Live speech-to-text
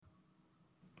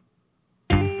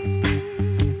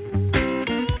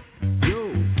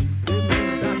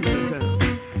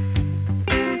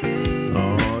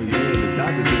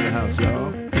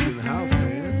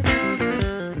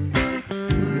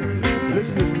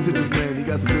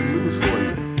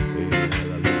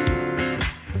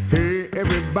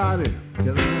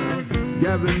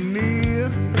gather near.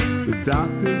 The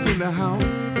doctor's in the house,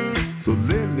 so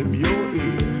lend him your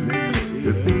ear.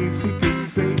 The things he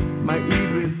can say might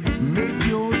even make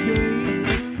your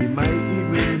day. He might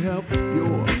even help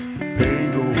your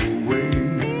pain go away.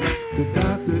 The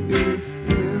doctor is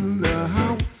in the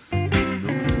house.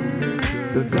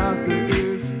 The doctor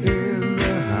is in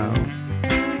the house.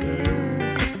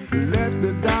 Let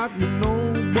the doctor know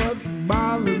what's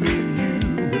bothering you.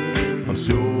 I'm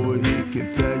sure he can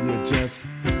tell you just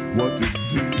what to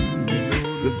do.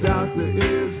 The doctor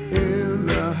is in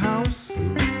the house.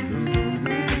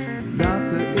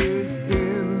 Doctor is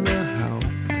in the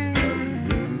house.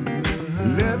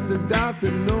 Let the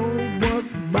doctor know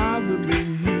what's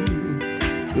bothering you.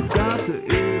 The doctor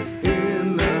is in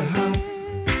the house.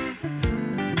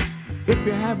 If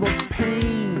you have a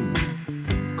pain,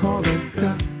 call the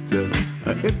doctor.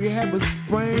 If you have a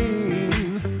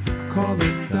sprain, call the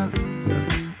doctor.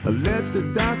 Let the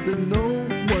doctor know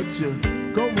what you're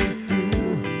going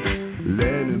through.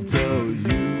 Let him tell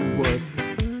you what's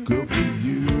good for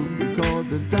you. Because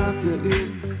the doctor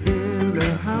is in the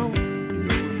house.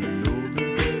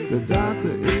 The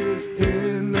doctor is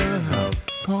in the house.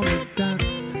 Call the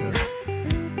doctor.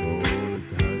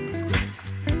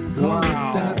 Call the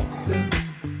doctor.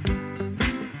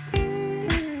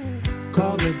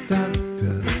 Call the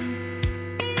doctor.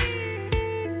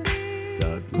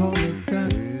 Call the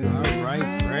doctor. All right,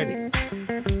 Freddie.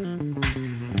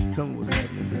 Come with that.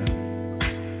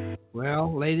 Well,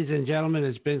 ladies and gentlemen,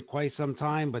 it's been quite some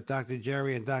time, but Dr.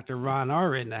 Jerry and Dr. Ron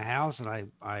are in the house, and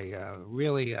I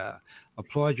really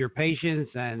applaud your patience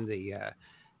and the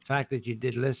fact that you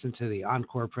did listen to the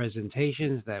encore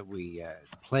presentations that we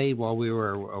played while we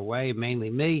were away, mainly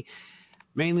me,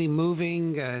 mainly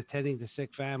moving, tending to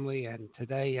sick family, and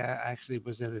today actually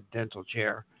was in a dental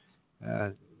chair.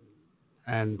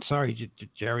 And sorry,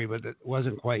 Jerry, but it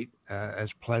wasn't quite as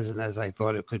pleasant as I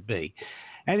thought it could be.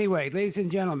 Anyway, ladies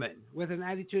and gentlemen, with an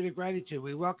attitude of gratitude,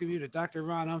 we welcome you to Dr.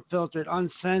 Ron Unfiltered,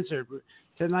 Uncensored.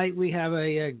 Tonight we have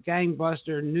a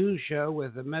gangbuster news show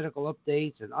with the medical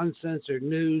updates and uncensored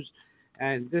news.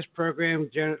 And this program,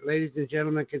 ladies and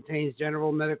gentlemen, contains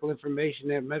general medical information.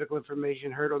 That medical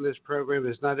information heard on this program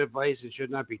is not advice and should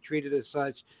not be treated as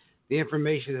such. The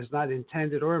information is not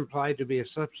intended or implied to be a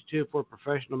substitute for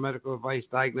professional medical advice,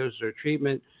 diagnosis, or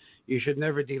treatment. You should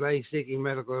never delay seeking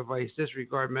medical advice,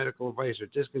 disregard medical advice, or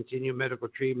discontinue medical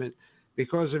treatment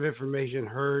because of information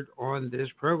heard on this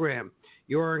program.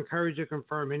 You are encouraged to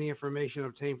confirm any information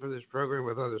obtained from this program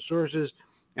with other sources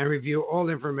and review all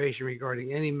information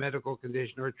regarding any medical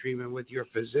condition or treatment with your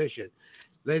physician.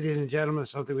 Ladies and gentlemen,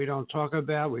 something we don't talk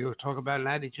about. We will talk about an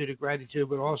attitude of gratitude,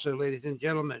 but also, ladies and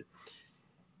gentlemen,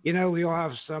 you know, we all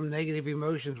have some negative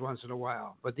emotions once in a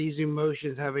while, but these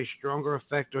emotions have a stronger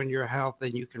effect on your health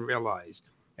than you can realize.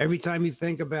 Every time you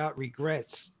think about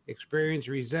regrets, experience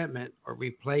resentment, or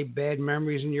replay bad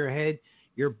memories in your head,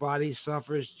 your body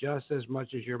suffers just as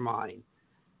much as your mind.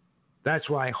 That's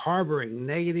why harboring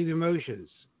negative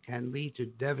emotions can lead to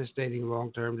devastating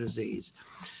long-term disease.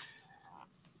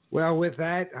 Well, with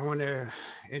that, I want to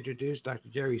introduce Dr.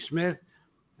 Jerry Smith.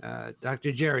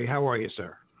 Dr. Jerry, how are you,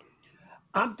 sir?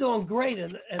 I'm doing great,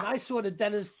 and I saw the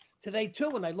dentist today,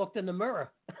 too, when I looked in the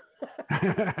mirror.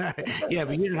 Yeah,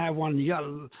 but you didn't have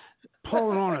one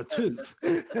pulling on a tooth.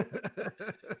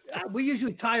 We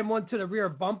usually tie them onto the rear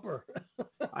bumper.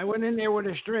 I went in there with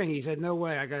a string. He said, no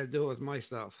way, I got to do it with my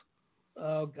stuff.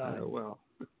 Oh, God. Oh, well.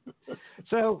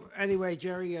 So, anyway,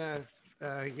 Jerry,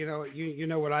 you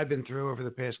know what I've been through over the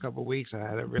past couple of weeks. I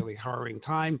had a really harrowing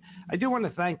time. I do want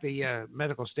to thank the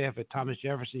medical staff at Thomas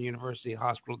Jefferson University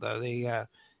Hospital, though. They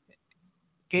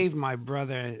gave my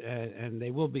brother, and they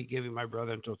will be giving my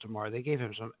brother until tomorrow, they gave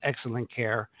him some excellent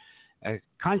care,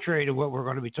 contrary to what we're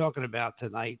going to be talking about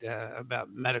tonight,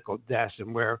 about medical deaths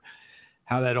and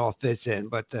how that all fits in.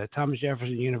 But Thomas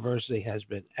Jefferson University has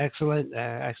been excellent,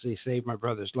 actually saved my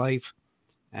brother's life,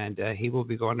 and he will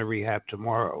be going to rehab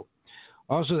tomorrow.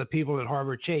 Also, the people at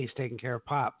Harbor Chase taking care of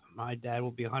Pop. My dad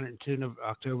will be 102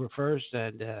 October 1st,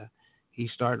 and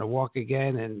he's starting to walk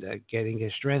again and getting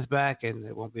his strength back, and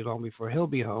it won't be long before he'll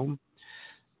be home.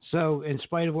 So in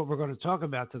spite of what we're going to talk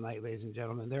about tonight, ladies and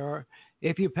gentlemen,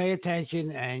 if you pay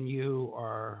attention and you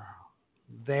are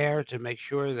there to make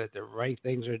sure that the right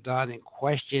things are done and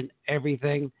question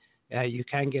everything, you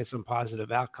can get some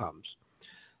positive outcomes.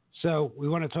 So we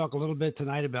want to talk a little bit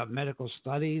tonight about medical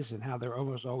studies and how they're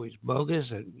almost always bogus.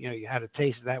 And, you had a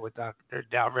taste of that with Dr.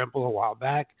 Dalrymple a while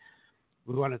back.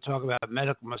 We want to talk about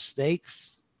medical mistakes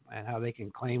and how they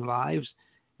can claim lives.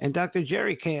 And Dr.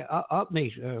 Jerry came up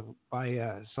me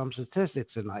by some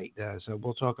statistics tonight. So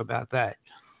we'll talk about that.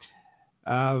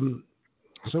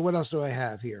 So what else do I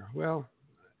have here? Well,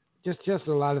 just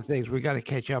a lot of things we got to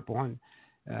catch up on,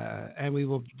 and we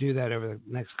will do that over the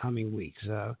next coming weeks.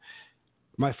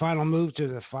 My final move to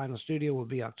the final studio will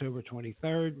be October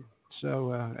 23rd.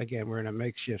 So again, we're in a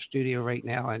makeshift studio right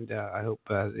now, and I hope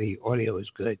the audio is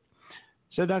good.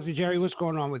 So, Dr. Jerry, what's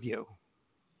going on with you?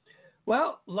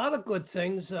 Well, a lot of good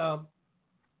things.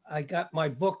 I got my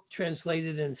book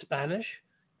translated in Spanish,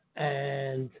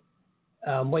 and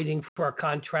I'm waiting for a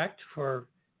contract for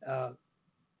the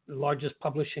largest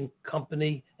publishing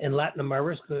company in Latin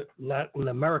America. Latin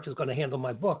America is going to handle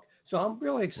my book. So I'm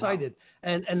really excited.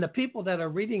 Wow. And the people that are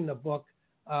reading the book,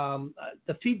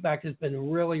 the feedback has been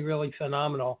really, really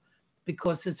phenomenal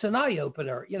because it's an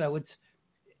eye-opener.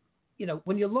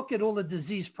 When you look at all the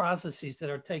disease processes that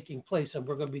are taking place, and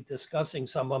we're going to be discussing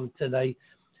some of them today,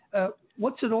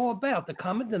 what's it all about? The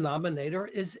common denominator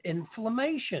is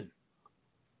inflammation.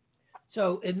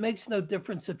 So it makes no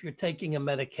difference if you're taking a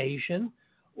medication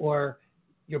or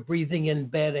you're breathing in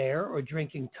bad air or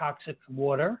drinking toxic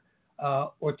water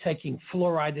or taking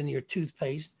fluoride in your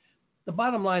toothpaste. The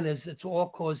bottom line is it's all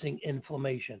causing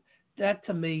inflammation. That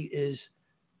to me is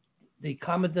the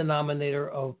common denominator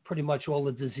of pretty much all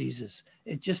the diseases.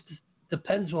 It just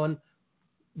depends on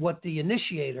what the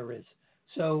initiator is.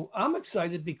 So I'm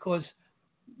excited because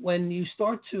when you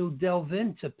start to delve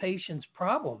into patients'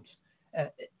 problems,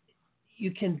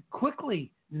 you can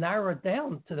quickly narrow it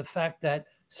down to the fact that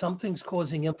something's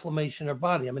causing inflammation in her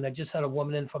body. I mean, I just had a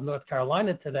woman in from North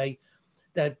Carolina today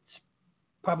that's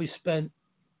probably spent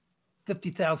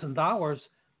 $50,000,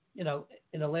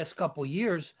 in the last couple of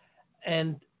years,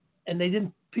 and they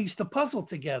didn't piece the puzzle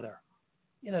together.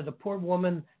 The poor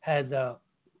woman had,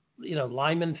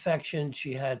 Lyme infection.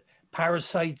 She had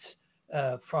parasites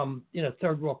from,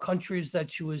 third world countries that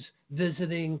she was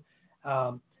visiting,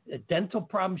 dental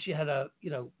problems. She had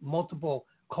multiple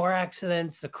car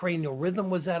accidents. The cranial rhythm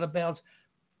was out of bounds.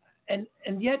 And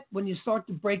yet, when you start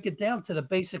to break it down to the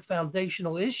basic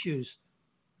foundational issues,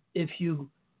 if you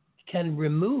can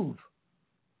remove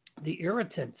the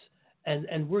irritants,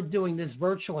 and we're doing this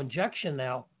virtual injection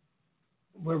now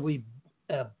where we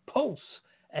pulse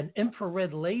an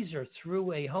infrared laser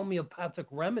through a homeopathic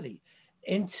remedy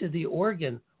into the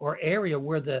organ or area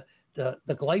where the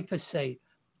glyphosate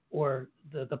or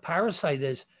the parasite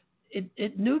is,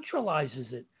 it neutralizes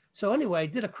it. So anyway, I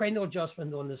did a cranial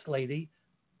adjustment on this lady.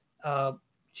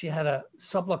 She had a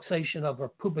subluxation of her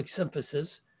pubic symphysis.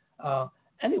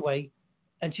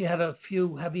 And she had a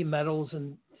few heavy metals,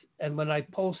 and when I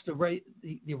pulsed the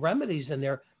remedies in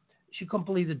there, she couldn't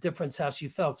believe the difference how she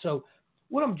felt. So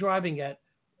what I'm driving at,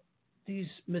 these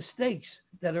mistakes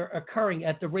that are occurring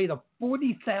at the rate of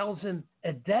 40,000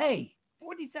 a day,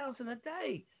 40,000 a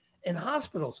day in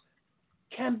hospitals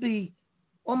can be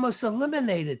almost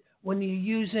eliminated when you're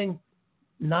using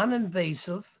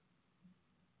non-invasive,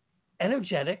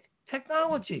 energetic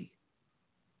technology.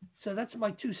 So that's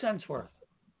my 2 cents worth.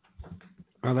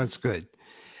 Well, that's good.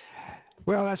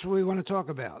 Well, that's what we want to talk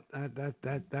about.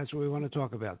 That's what we want to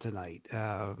talk about tonight.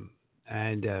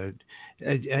 And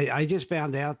I just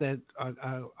found out that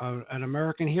an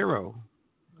American hero,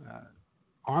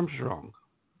 Armstrong,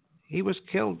 he was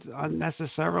killed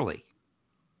unnecessarily.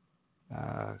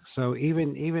 So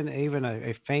even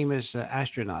a famous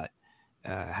astronaut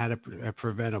had a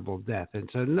preventable death, and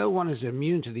so no one is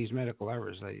immune to these medical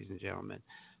errors, ladies and gentlemen.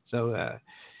 So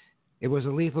it was a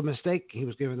lethal mistake. He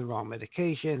was given the wrong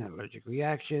medication, allergic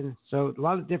reaction. So a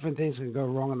lot of different things can go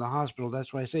wrong in the hospital.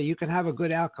 That's why I say you can have a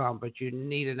good outcome, but you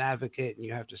need an advocate, and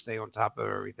you have to stay on top of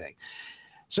everything.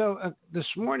 So this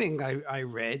morning I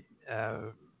read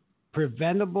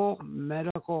preventable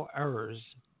medical errors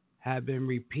have been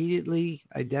repeatedly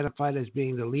identified as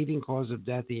being the leading cause of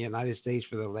death in the United States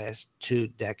for the last 2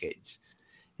 decades.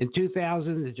 In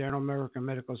 2000, the General American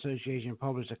Medical Association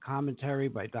published a commentary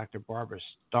by Dr. Barbara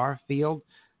Starfield.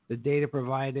 The data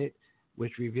provided,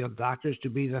 which revealed doctors to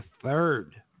be the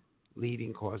 3rd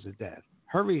leading cause of death.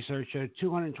 Her research showed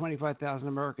 225,000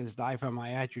 Americans die from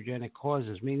iatrogenic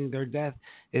causes, meaning their death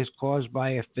is caused by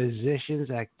a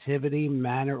physician's activity,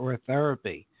 manner, or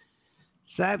therapy.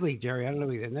 Sadly, Jerry, I don't know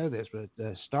if you know this, but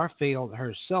Starfield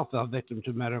herself fell victim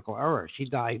to medical error. She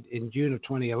died in June of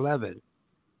 2011,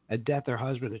 a death her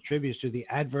husband attributes to the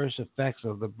adverse effects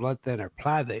of the blood thinner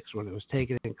Plavix when it was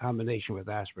taken in combination with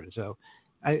aspirin. So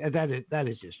that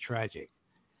is just tragic.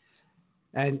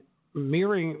 And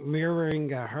mirroring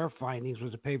her findings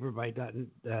was a paper by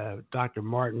Dr.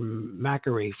 Martin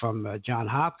Macquarie from Johns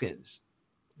Hopkins,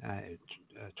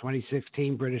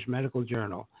 2016 British Medical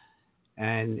Journal.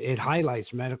 And it highlights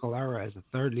medical error as the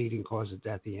 3rd leading cause of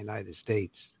death in the United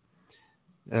States.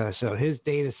 So his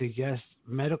data suggests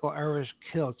medical errors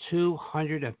kill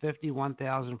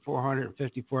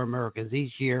 251,454 Americans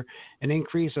each year, an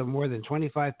increase of more than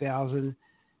 25,000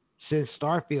 since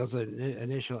Starfield's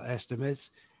initial estimates.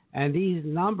 And these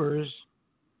numbers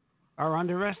are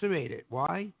underestimated.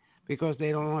 Why? Because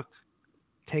they don't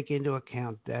take into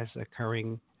account deaths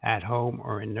occurring at home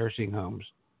or in nursing homes.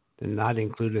 They're not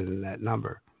included in that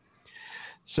number.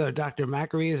 So Dr.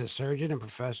 Macri is a surgeon and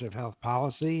professor of health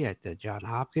policy at Johns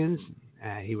Hopkins.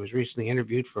 He was recently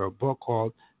interviewed for a book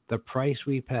called The Price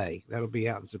We Pay. That'll be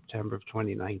out in September of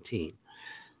 2019.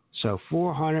 So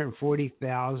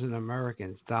 440,000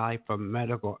 Americans die from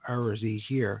medical errors each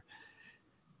year.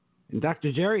 And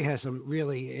Dr. Jerry has some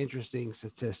really interesting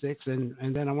statistics. And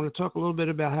then I want to talk a little bit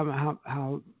about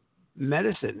how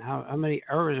medicine, how many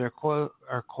errors are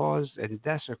caused and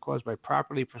deaths are caused by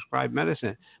properly prescribed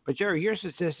medicine. But Jerry, your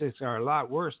statistics are a lot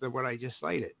worse than what I just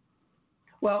cited.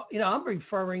 Well, I'm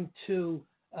referring to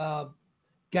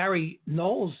Gary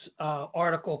Knowles'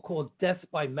 article called Death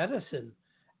by Medicine.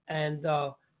 And,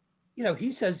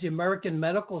 he says the American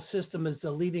medical system is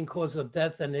the leading cause of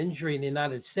death and injury in the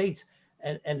United States.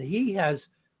 And he has,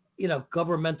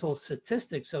 governmental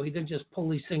statistics. So he didn't just pull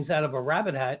these things out of a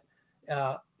rabbit hat.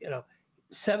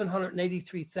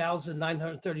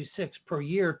 783,936 per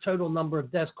year total number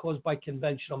of deaths caused by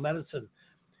conventional medicine.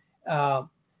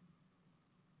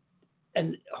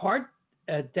 And heart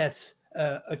deaths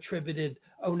attributed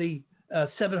only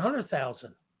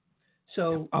 700,000.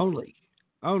 So only.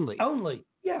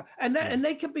 Yeah. And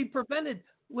they can be prevented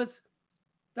with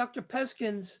Dr.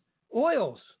 Peskin's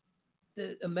oils,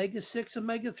 the omega-6,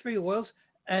 omega-3 oils,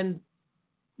 and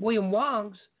William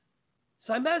Wong's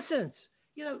Cymescence.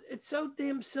 It's so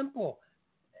damn simple.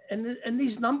 And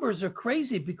these numbers are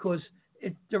crazy because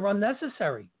they're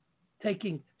unnecessary.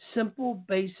 Taking simple,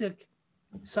 basic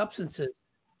substances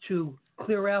to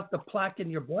clear out the plaque in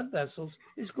your blood vessels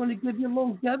is going to give you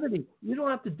longevity. You don't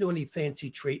have to do any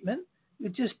fancy treatment. You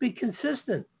just be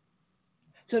consistent.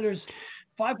 So there's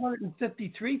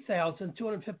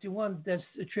 553,251 deaths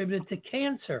attributed to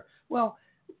cancer. Well,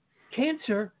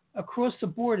 cancer across the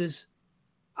board is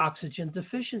oxygen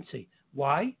deficiency.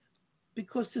 Why?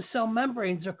 Because the cell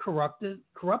membranes are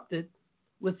corrupted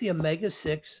with the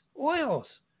omega-6 oils.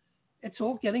 It's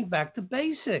all getting back to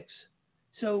basics.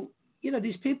 So,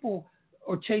 these people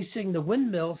are chasing the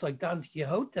windmills like Don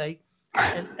Quixote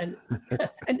and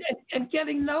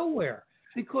getting nowhere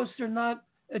because they're not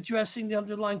addressing the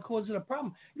underlying cause of the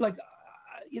problem. Like,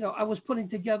 I was putting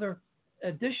together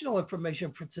additional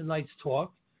information for tonight's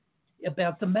talk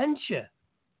about dementia.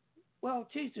 Well,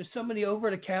 geez, there's so many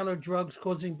over-the-counter drugs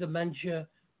causing dementia,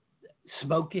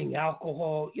 smoking,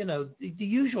 alcohol, the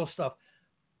usual stuff.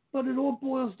 But it all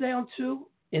boils down to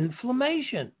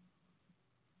inflammation.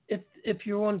 If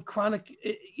you're on chronic,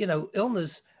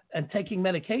 illness and taking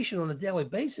medication on a daily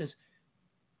basis,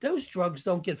 those drugs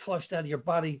don't get flushed out of your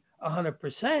body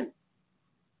 100%.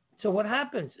 So what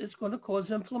happens? It's going to cause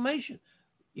inflammation.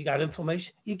 You got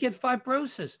inflammation, you get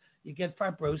fibrosis.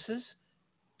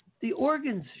 The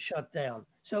organs shut down.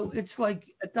 So it's like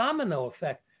a domino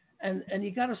effect. And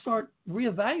you got to start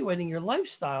reevaluating your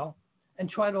lifestyle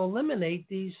and try to eliminate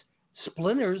these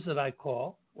splinters that I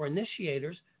call, or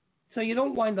initiators, so you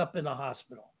don't wind up in a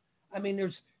hospital. I mean,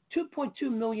 there's 2.2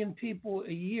 million people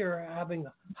a year having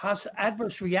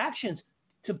adverse reactions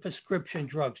to prescription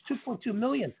drugs. 2.2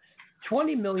 million.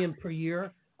 20 million per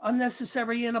year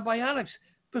unnecessary antibiotics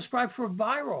prescribed for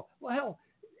viral. Well, hell,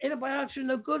 antibiotics are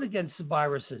no good against the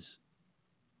viruses.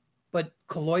 But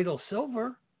colloidal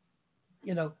silver,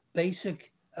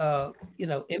 basic,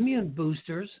 immune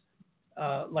boosters,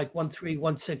 like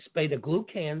 1316 beta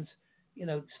glucans,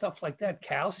 stuff like that,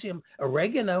 calcium,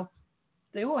 oregano,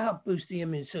 they all help boost the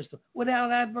immune system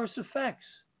without adverse effects.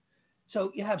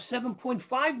 So you have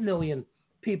 7.5 million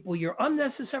people, your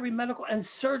unnecessary medical and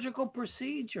surgical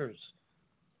procedures.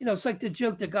 It's like the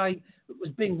joke, the guy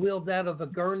was being wheeled out of a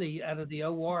gurney out of the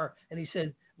OR, and he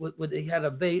said, he had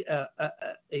a vase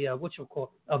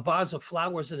of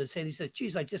flowers in his hand. He said,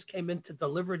 geez, I just came in to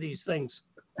deliver these things.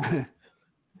 You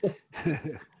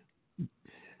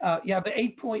have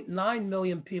 8.9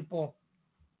 million people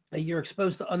a year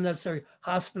exposed to unnecessary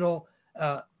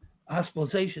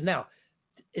hospitalization. Now,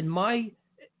 in my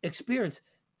experience,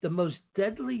 the most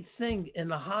deadly thing in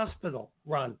the hospital,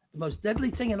 Ron, is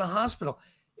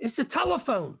the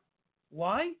telephone.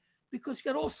 Why? Because you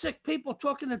got all sick people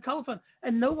talking to the telephone,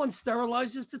 and no one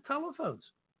sterilizes the telephones.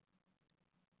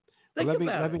 Let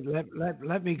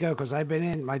me go, because I've been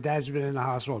in. My dad's been in the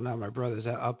hospital now. My brother's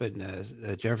up in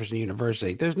Jefferson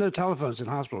University. There's no telephones in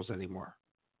hospitals anymore.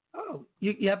 Oh,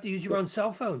 you have to use your own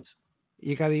cell phones.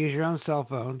 You got to use your own cell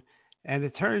phone. And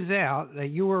it turns out that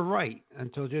you were right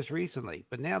until just recently.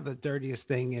 But now the dirtiest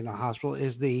thing in a hospital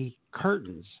is the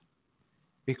curtains.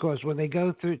 Because when they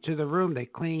go through to the room, they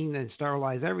clean and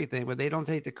sterilize everything, but they don't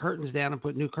take the curtains down and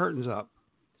put new curtains up.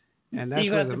 And that's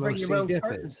where the most diff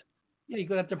is. Yeah, you're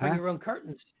going to have to bring your own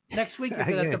curtains. Next week, you're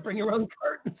going to have to bring your own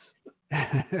curtains.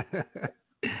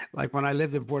 Like when I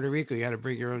lived in Puerto Rico, you had to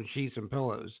bring your own sheets and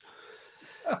pillows.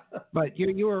 But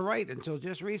you were right until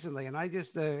just recently, and I just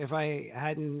if I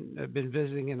hadn't been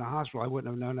visiting in the hospital, I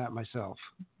wouldn't have known that myself.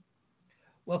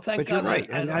 Well, thank but God. You're right,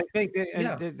 and I think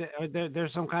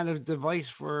there's some kind of device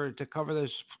to cover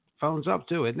those phones up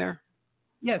too, isn't there?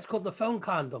 Yeah, it's called the phone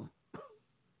condom.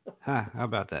 Huh? How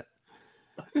about that?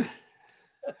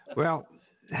 Well,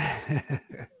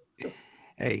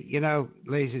 hey,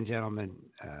 ladies and gentlemen,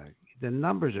 the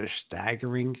numbers are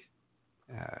staggering.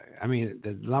 I mean,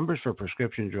 the numbers for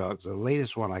prescription drugs, the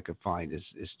latest one I could find is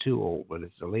too old, but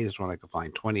it's the latest one I could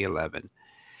find, 2011.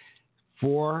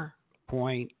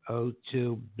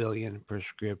 4.02 billion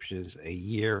prescriptions a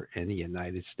year in the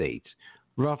United States.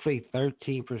 Roughly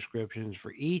 13 prescriptions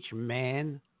for each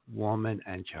man, woman,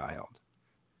 and child.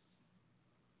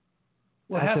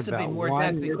 Well, it has to be more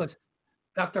than that because,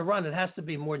 Dr. Ron, it has to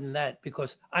be more than that because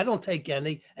I don't take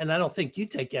any, and I don't think you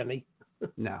take any.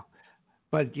 No.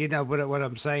 But, what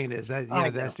I'm saying is that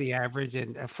that's the average.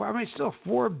 And still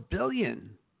 4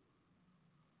 billion.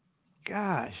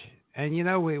 Gosh. And,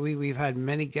 we've had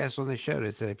many guests on the show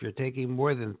that said if you're taking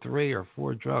more than 3 or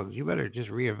 4 drugs, you better just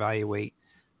reevaluate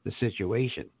the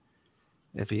situation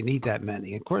if you need that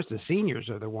many. Of course, the seniors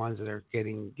are the ones that are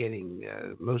getting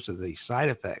most of the side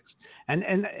effects. And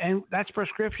that's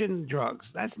prescription drugs.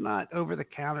 That's not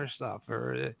over-the-counter stuff.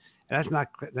 Or that's not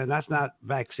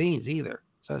vaccines either.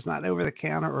 So it's not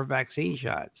over-the-counter or vaccine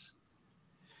shots.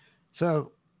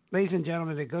 So, ladies and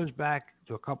gentlemen, it goes back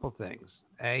to a couple things.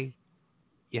 A,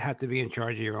 you have to be in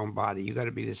charge of your own body. You got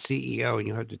to be the CEO, and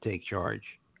you have to take charge.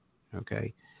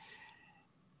 Okay.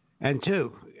 And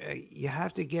 2, you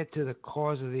have to get to the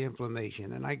cause of the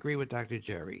inflammation. And I agree with Dr.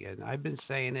 Jerry, and I've been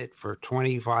saying it for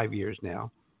 25 years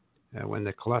now. When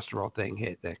the cholesterol thing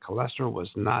hit, that cholesterol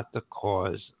was not the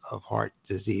cause of heart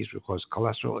disease because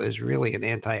cholesterol is really an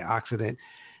antioxidant,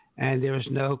 and there's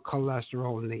no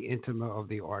cholesterol in the intima of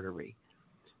the artery.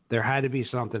 There had to be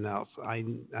something else. I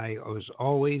was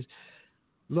always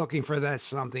looking for that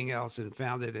something else and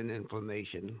found it in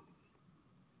inflammation.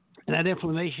 And that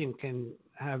inflammation can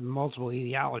have multiple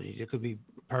etiologies. It could be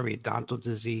periodontal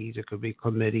disease. It could be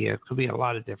chlamydia. It could be a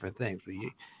lot of different things. But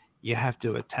you have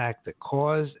to attack the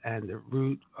cause and the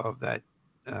root of that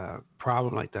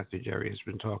problem, like Dr. Jerry has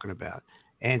been talking about.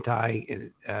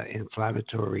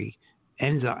 Anti-inflammatory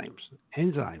enzymes,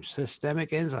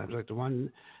 systemic enzymes, like the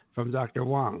one from Dr.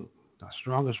 Wang, the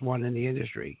strongest one in the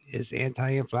industry, is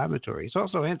anti-inflammatory. It's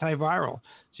also antiviral.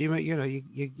 So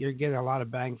you're getting a lot of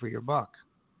bang for your buck.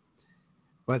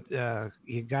 But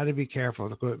you got to be careful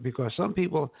because some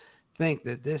people think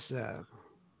that this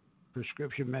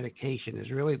prescription medication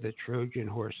is really the Trojan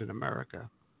horse in America.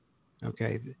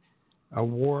 Okay, a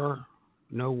war,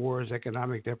 no wars,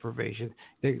 economic deprivation.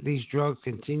 These drugs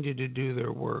continue to do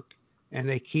their work, and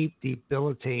they keep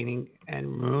debilitating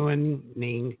and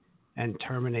ruining and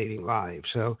terminating lives.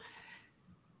 So,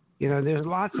 there's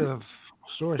lots of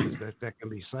sources that can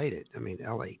be cited. I mean,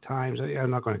 L.A. Times.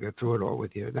 I'm not going to go through it all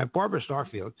with you. Now, Barbara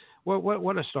Starfield,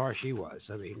 what a star she was.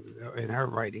 I mean, in her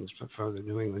writings for the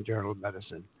New England Journal of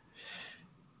Medicine.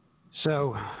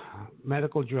 So,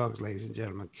 medical drugs, ladies and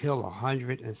gentlemen, kill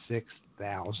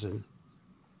 106,000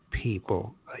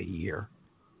 people a year.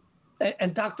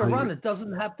 And Dr. Ron, it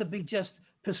doesn't have to be just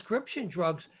prescription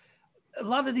drugs. A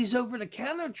lot of these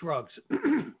over-the-counter drugs,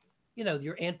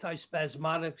 your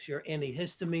antispasmodics, your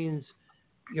antihistamines,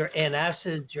 your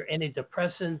antacids, your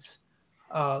antidepressants,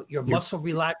 your muscle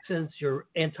relaxants, your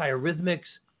antiarrhythmics,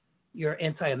 your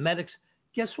antiemetics.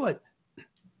 Guess what?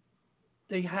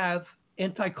 They have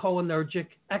anticholinergic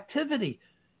activity.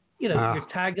 Your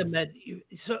Tagamet.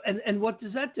 So, and what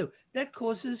does that do? That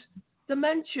causes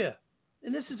dementia,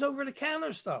 and this is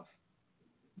over-the-counter stuff.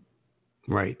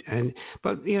 Right,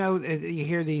 but you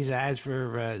hear these ads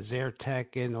for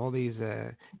Zyrtec and all these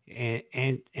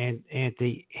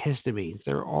antihistamines.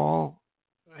 They're all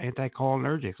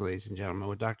anticholinergics, ladies and gentlemen.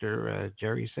 What Dr.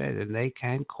 Jerry said, and they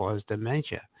can cause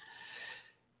dementia.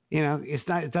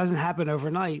 It doesn't happen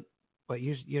overnight, but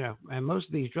and most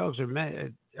of these drugs are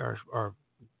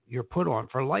you're put on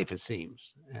for life, it seems.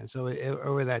 And so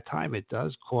over that time, it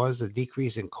does cause a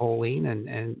decrease in choline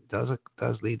and does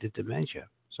lead to dementia.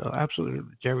 So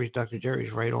absolutely, Dr.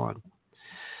 Jerry's right on.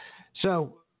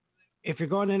 So if you're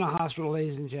going in a hospital,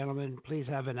 ladies and gentlemen, please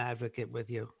have an advocate with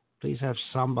you. Please have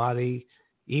somebody,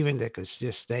 even that could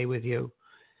just stay with you.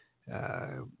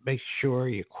 Make sure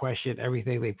you question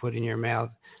everything they put in your mouth.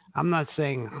 I'm not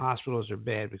saying hospitals are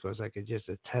bad, because I could just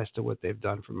attest to what they've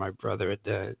done for my brother at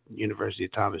the University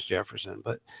of Thomas Jefferson.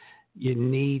 But you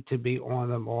need to be on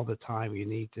them all the time. You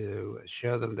need to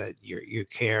show them that you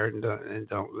care, and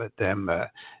don't let them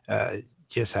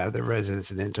just have the residents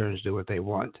and interns do what they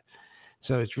want.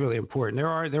 So it's really important. There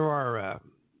are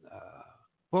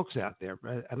books out there,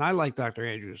 and I like Dr.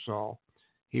 Andrew Saul.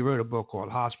 He wrote a book called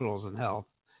Hospitals and Health,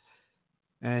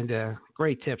 and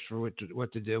great tips for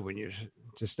what to do when you're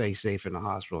to stay safe in the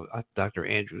hospital. Dr.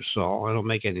 Andrew Saul. I don't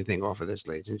make anything off of this,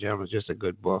 ladies and gentlemen. It's just a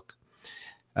good book.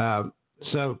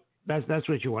 So that's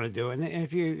what you want to do. And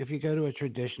if you go to a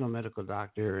traditional medical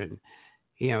doctor, and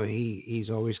he's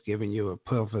always giving you a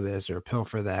pill for this or a pill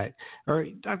for that, or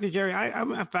Dr. Jerry,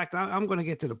 I'm going to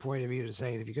get to the point of you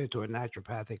saying, if you go to a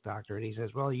naturopathic doctor and he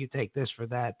says, well, you take this for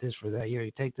that,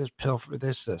 you take this pill for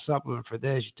this, supplement for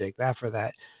this, you take that for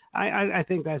that. I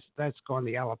think that's gone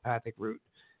the allopathic route.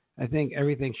 I think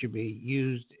everything should be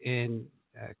used in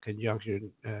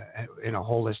conjunction in a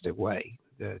holistic way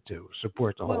to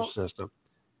support the whole system.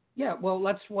 Yeah, well,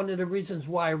 that's one of the reasons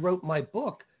why I wrote my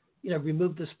book,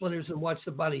 Remove the Splinters and Watch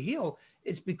the Body Heal.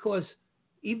 It's because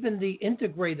even the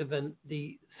integrative and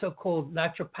the so-called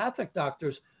naturopathic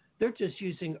doctors, they're just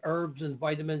using herbs and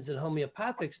vitamins and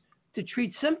homeopathics to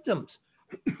treat symptoms.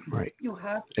 Right. You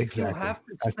have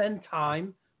to spend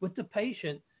time with the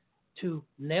patient to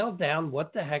nail down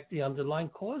what the heck the underlying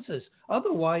cause is.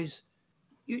 Otherwise,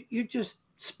 you're just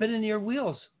spinning your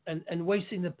wheels and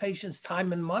wasting the patient's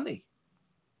time and money.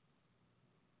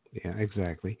 Yeah,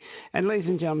 exactly. And ladies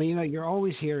and gentlemen, you're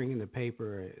always hearing in the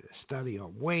paper a study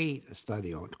on weight, a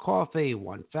study on coffee,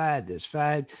 one fad, this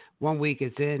fad. 1 week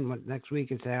it's in, next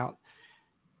week it's out.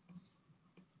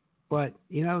 But,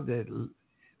 the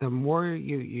more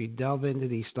you delve into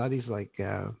these studies, like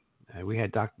we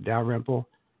had Dr. Dalrymple,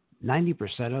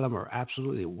 90% of them are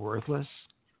absolutely worthless.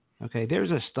 Okay,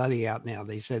 there's a study out now.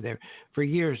 They said for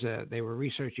years they were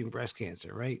researching breast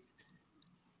cancer, right?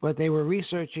 But they were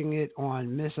researching it on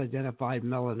misidentified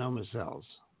melanoma cells.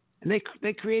 And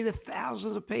they created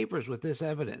thousands of papers with this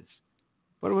evidence.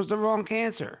 But it was the wrong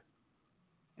cancer.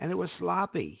 And it was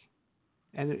sloppy.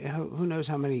 And who knows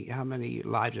how many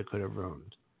lives it could have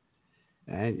ruined.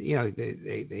 And,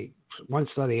 they one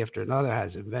study after another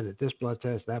has invented this blood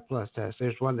test, that blood test.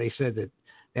 There's one they said that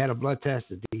they had a blood test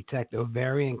to detect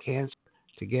ovarian cancer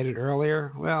to get it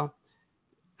earlier. Well,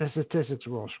 the statistics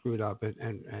were all screwed up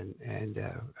and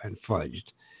fudged.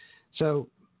 So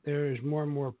there's more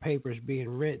and more papers being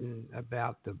written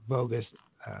about the bogus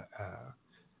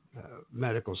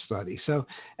medical study. So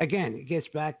again, it gets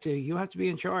back to, you have to be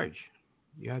in charge.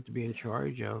 You have to be in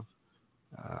charge of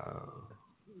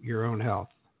your own health.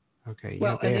 Okay.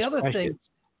 Well, and the other thing,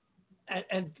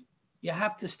 and you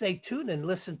have to stay tuned and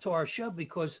listen to our show,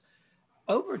 because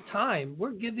over time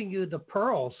we're giving you the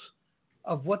pearls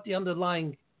of what the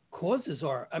underlying causes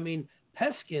are. I mean,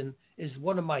 Peskin is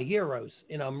one of my heroes.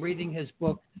 I'm reading his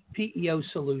book, PEO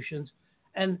Solutions,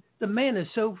 and the man is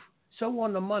so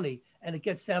on the money, and it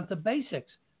gets down to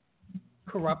basics.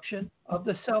 Corruption of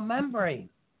the cell membrane.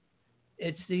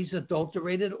 It's these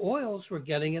adulterated oils we're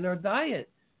getting in our diet.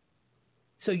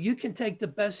 So you can take the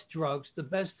best drugs, the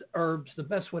best herbs, the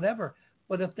best whatever,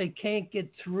 but if they can't get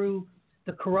through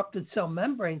the corrupted cell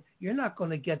membrane, you're not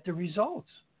going to get the results.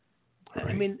 Right.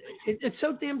 I mean, it's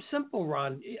so damn simple,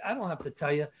 Ron. I don't have to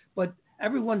tell you, but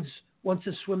everyone wants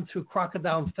to swim through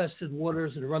crocodile-infested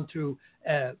waters and run through,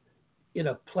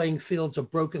 playing fields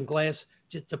of broken glass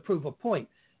just to prove a point.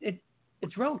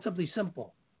 It's relatively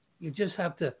simple. You just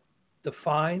have to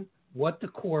define what the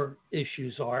core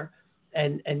issues are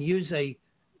and use a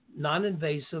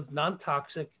non-invasive,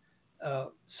 non-toxic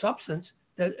substance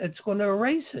that it's going to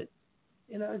erase it.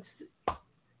 It's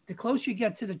the closer you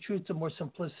get to the truth, the more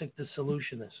simplistic the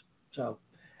solution is. So,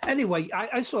 anyway,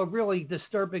 I saw a really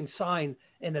disturbing sign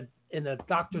in a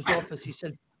doctor's office. He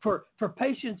said, "For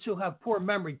patients who have poor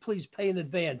memory, please pay in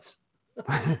advance."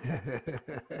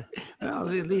 Well,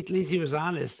 at least he was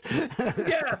honest.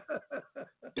 Yeah.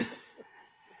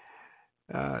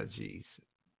 Oh, geez.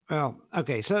 Well,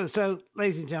 okay. So,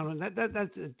 ladies and gentlemen,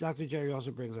 that's Dr. Jerry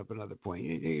also brings up another point.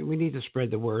 We need to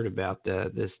spread the word about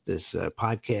this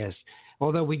podcast.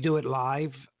 Although we do it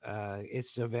live,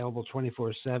 it's available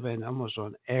 24/7, almost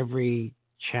on every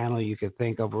channel you could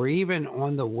think of, or even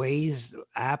on the Waze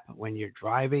app when you're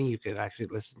driving. You could actually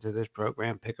listen to this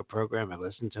program, pick a program, and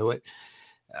listen to it.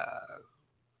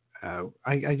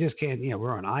 I just can't.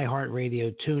 We're on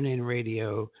iHeartRadio, TuneIn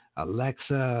Radio,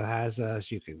 Alexa has us.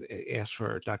 You can ask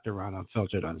for Dr. Ron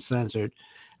Unfiltered, Uncensored.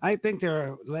 I think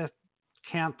there are, last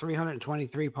count,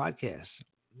 323 podcasts.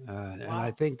 And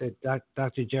I think that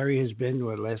Dr. Jerry has been the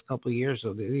last couple of years,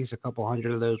 so at least a couple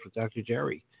hundred of those with Dr.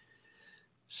 Jerry.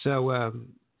 So,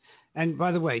 and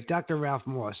by the way, Dr. Ralph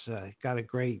Moss got a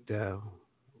great.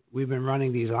 We've been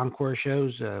running these encore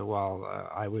shows while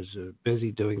I was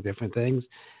busy doing different things,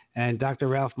 and Dr.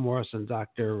 Ralph Morris and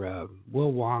Dr.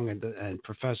 Will Wong and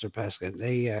Professor Peskin,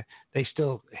 they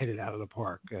still hit it out of the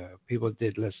park. People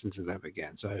did listen to them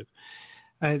again, so.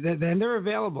 Then they're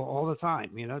available all the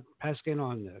time, Peskin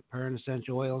on Perrin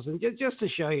Essential Oils, and just to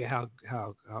show you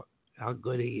how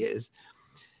good he is.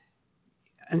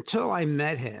 Until I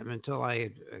met him, until I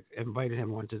invited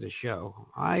him onto the show,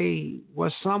 I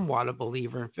was somewhat a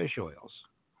believer in fish oils.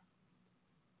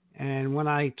 And when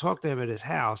I talked to him at his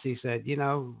house, he said,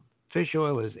 fish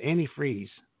oil is antifreeze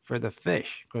for the fish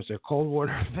because they're cold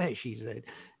water fish, he said.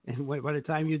 And by the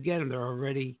time you get them, they're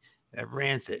already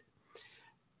rancid.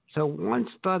 So one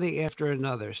study after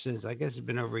another, since I guess it's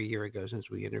been over a year ago since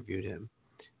we interviewed him,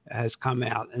 has come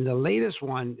out, and the latest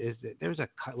one is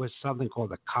that was something called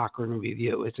the Cochrane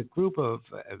Review. It's a group of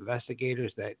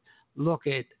investigators that look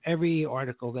at every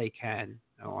article they can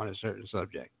on a certain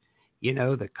subject.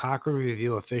 The Cochrane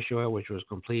Review of fish oil, which was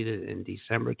completed in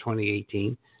December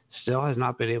 2018, still has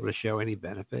not been able to show any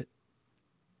benefit.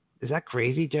 Is that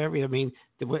crazy, Jerry? I mean,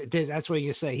 that's what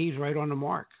you say. He's right on the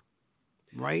mark.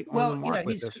 Right on the mark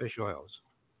with the fish oils.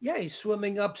 Yeah, he's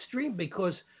swimming upstream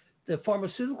because the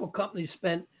pharmaceutical companies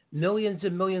spent millions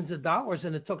and millions of dollars,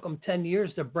 and it took them 10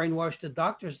 years to brainwash the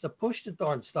doctors to push the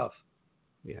darn stuff.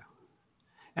 Yeah.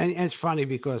 And it's funny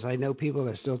because I know people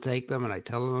that still take them, and I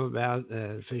tell them about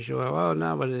fish oil. Oh,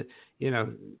 no, but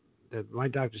my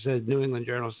doctor said, New England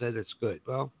Journal said it's good.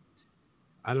 Well,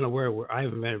 I don't know where I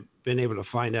haven't been able to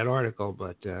find that article,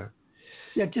 but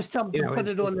yeah, just tell them to put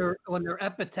it on their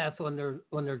epitaph, on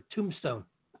their tombstone.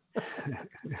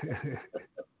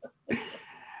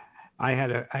 I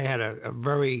had a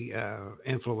very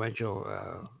influential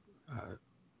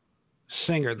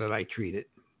singer that I treated,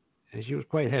 and she was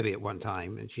quite heavy at one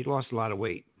time, and she lost a lot of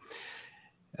weight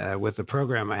with the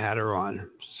program I had her on.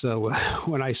 So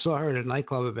when I saw her at a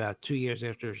nightclub about 2 years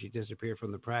after she disappeared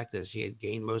from the practice, she had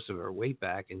gained most of her weight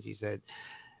back, and she said,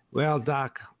 "Well,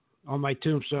 Doc, on my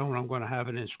tombstone, I'm going to have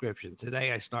an inscription.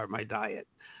 Today, I start my diet."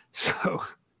 So,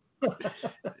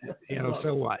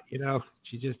 so what?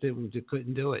 She just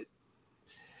couldn't do it.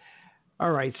 All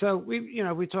right, so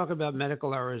we talk about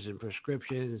medical errors and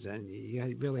prescriptions, and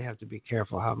you really have to be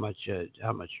careful how much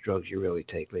drugs you really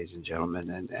take, ladies and gentlemen,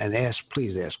 and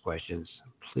please ask questions.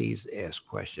 Please ask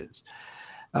questions.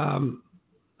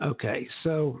 Okay,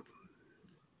 so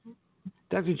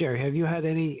Dr. Jerry, have you had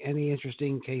any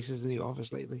interesting cases in the office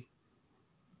lately?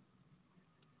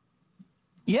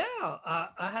 Yeah,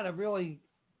 I had a really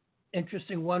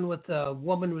interesting one with a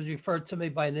woman who was referred to me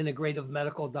by an integrative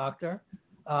medical doctor,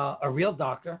 a real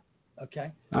doctor.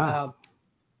 Okay.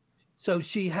 So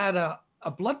she had a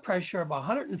blood pressure of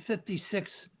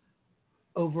 156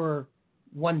 over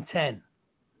 110.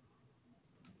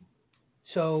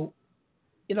 So,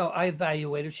 I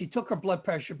evaluated her. She took her blood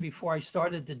pressure before I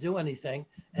started to do anything,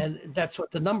 and that's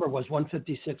what the number was,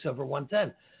 156 over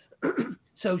 110.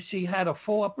 So she had a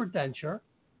full upper denture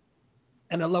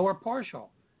and a lower partial.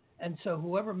 And so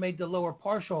whoever made the lower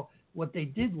partial, what they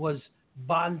did was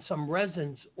bond some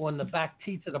resins on the back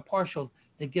teeth of the partial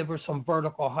to give her some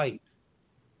vertical height.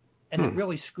 And it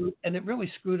really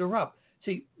screwed her up.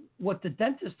 See, what the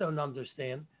dentists don't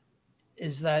understand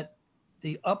is that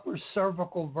the upper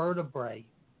cervical vertebrae,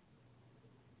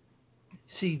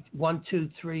 C1, 2,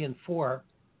 3, and 4,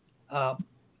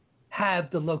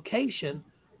 have the location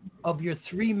of your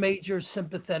three major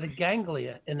sympathetic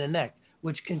ganglia in the neck,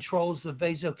 which controls the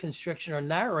vasoconstriction or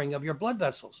narrowing of your blood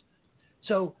vessels.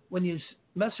 So when you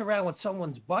mess around with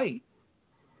someone's bite,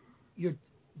 you're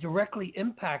directly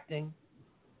impacting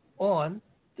on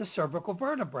the cervical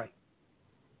vertebrae.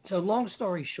 So long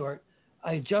story short,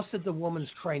 I adjusted the woman's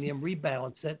cranium,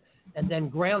 rebalanced it, and then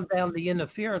ground down the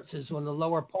interferences on the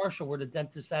lower partial where the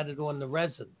dentist added on the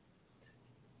resin.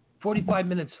 45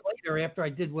 minutes later, after I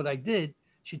did what I did,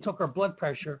 she took her blood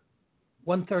pressure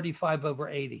 135 over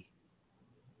 80.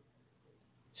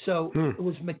 So it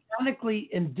was mechanically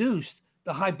induced,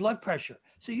 the high blood pressure.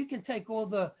 So you can take all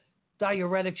the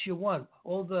diuretics you want,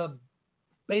 all the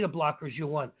beta blockers you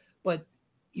want, but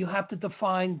you have to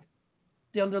define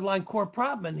the underlying core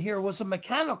problem. And here was a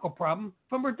mechanical problem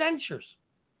from her dentures.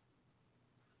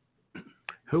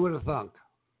 Who would have thunk?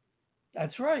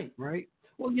 That's right. Right?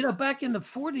 Well, back in the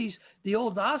 40s, the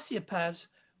old osteopaths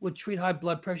would treat high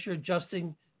blood pressure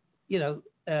adjusting, the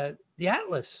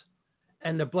atlas,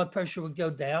 and the blood pressure would go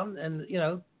down, and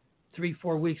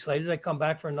 3-4 weeks later they come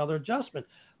back for another adjustment.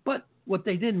 But what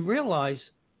they didn't realize,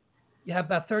 you have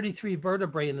about 33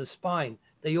 vertebrae in the spine.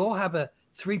 They all have a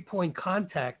 3-point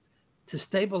contact to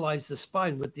stabilize the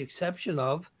spine, with the exception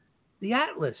of the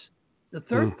atlas. The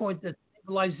third point that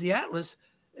stabilizes the atlas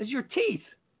is your teeth.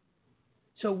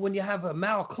 So when you have a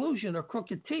malocclusion or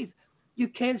crooked teeth, you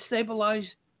can't stabilize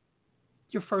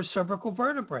your first cervical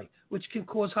vertebrae, which can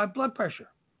cause high blood pressure.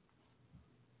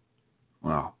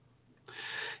 Wow.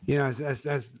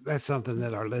 That's something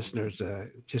that our listeners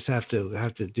just have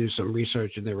to do some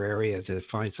research in their area to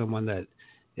find someone that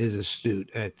is astute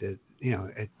at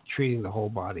treating the whole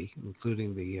body,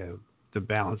 including the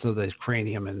balance of the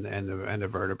cranium and the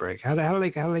vertebrae. How do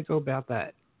they go about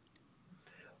that?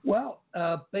 Well,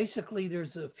 basically,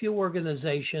 there's a few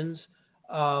organizations,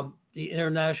 the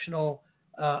International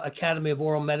Academy of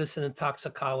Oral Medicine and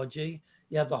Toxicology.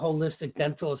 You have the Holistic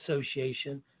Dental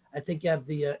Association. I think you have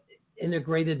the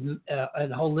Integrated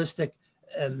and Holistic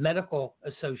Medical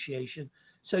Association.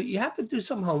 So you have to do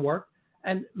some homework.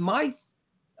 And my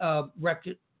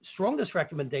strongest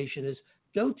recommendation is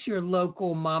go to your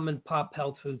local mom and pop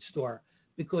health food store,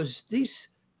 because these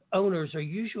owners are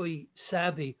usually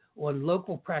savvy on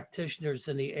local practitioners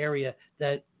in the area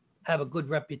that have a good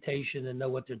reputation and know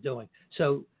what they're doing.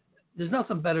 So there's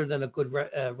nothing better than a good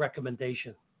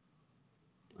recommendation.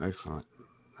 Excellent.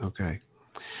 Okay.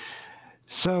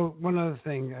 So one other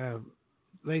thing,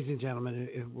 ladies and gentlemen,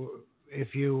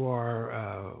 if you are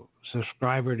a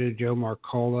subscriber to Joe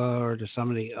Marcola or to some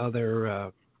of the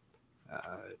other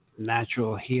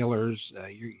natural healers,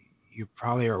 you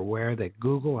probably are aware that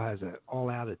Google has an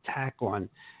all-out attack on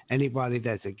anybody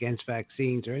that's against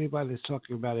vaccines or anybody that's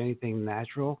talking about anything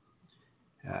natural.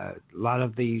 A lot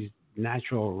of these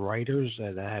natural writers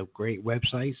that have great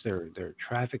websites, their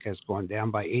traffic has gone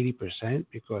down by 80%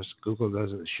 because Google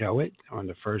doesn't show it on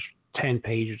the first 10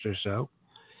 pages or so.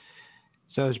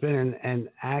 So it's been an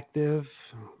active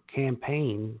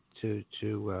campaign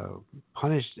to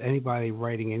punish anybody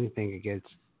writing anything against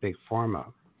Big Pharma.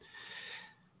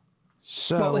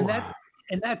 So, well,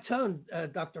 in that tone,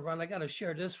 Dr. Ron, I got to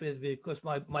share this with you because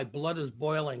my blood is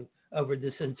boiling over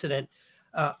this incident.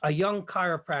 A young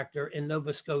chiropractor in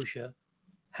Nova Scotia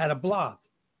had a blog,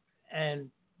 and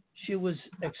she was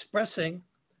expressing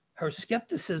her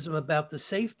skepticism about the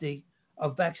safety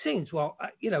of vaccines. Well,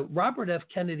 Robert F.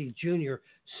 Kennedy Jr.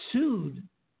 sued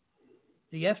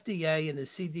the FDA and the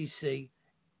CDC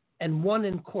and won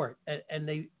in court, and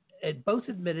they both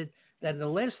admitted that in the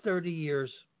last 30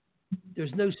 years,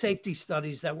 there's no safety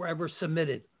studies that were ever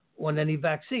submitted on any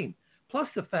vaccine. Plus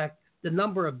the fact the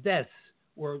number of deaths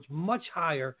was much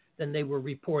higher than they were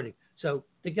reporting. So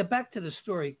to get back to the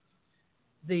story,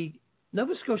 the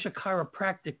Nova Scotia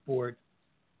Chiropractic Board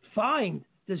fined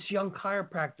this young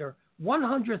chiropractor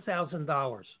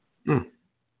 $100,000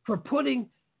 for putting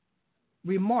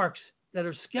remarks that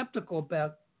are skeptical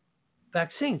about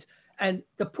vaccines. And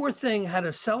the poor thing had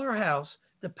to sell her house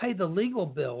to pay the legal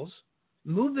bills,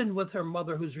 move in with her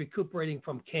mother who's recuperating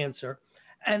from cancer,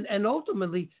 and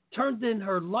ultimately turned in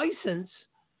her license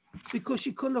because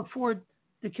she couldn't afford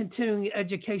the continuing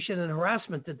education and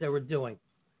harassment that they were doing.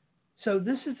 So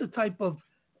this is the type of,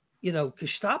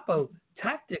 Gestapo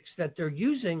tactics that they're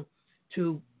using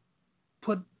to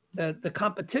put the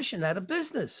competition out of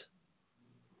business.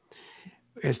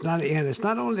 It's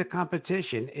not only the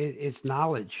competition; it's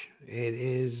knowledge. It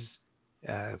is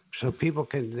so people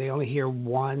they only hear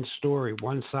one story,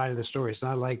 one side of the story. It's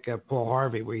not like Paul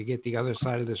Harvey where you get the other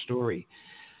side of the story.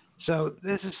 So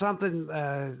this is something,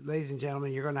 ladies and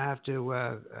gentlemen, you're going to have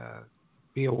to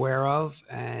be aware of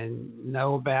and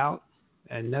know about,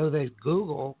 and know that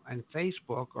Google and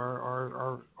Facebook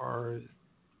are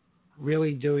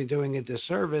really doing a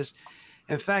disservice.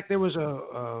 In fact, there was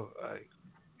a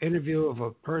interview of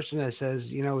a person that says,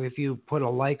 if you put a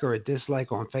like or a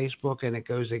dislike on Facebook and it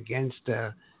goes against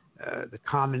the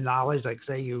common knowledge, like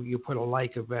say you put a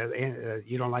like about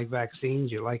you don't like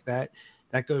vaccines, you like that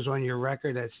goes on your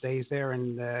record, that stays there,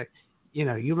 and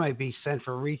you might be sent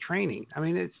for retraining. I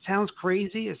mean, it sounds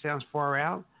crazy, it sounds far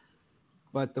out,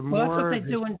 but the more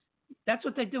that's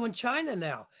what they do in China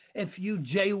now. If you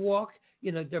jaywalk,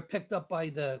 they're picked up by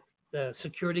the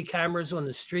security cameras on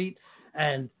the street,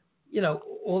 and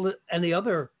any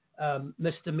other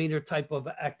misdemeanor type of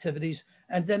activities.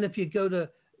 And then if you go to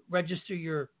register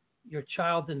your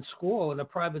child in school, in a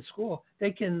private school,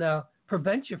 they can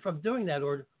prevent you from doing that,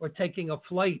 or taking a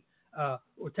flight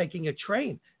or taking a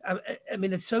train. I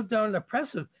mean, it's so darn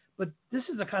oppressive. but this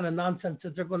is the kind of nonsense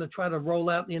that they're going to try to roll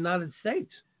out in the United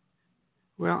States.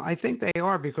 Well, I think they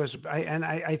are because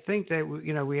I think that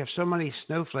we have so many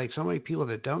snowflakes, so many people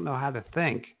that don't know how to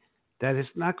think, that it's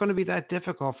not going to be that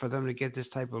difficult for them to get this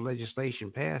type of legislation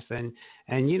passed. And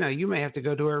you may have to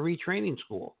go to a retraining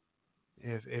school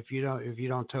if you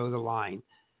don't toe the line.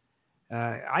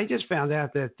 I just found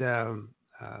out that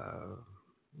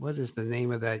what is the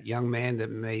name of that young man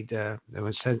that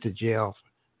was sent to jail for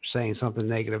saying something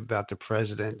negative about the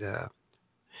president?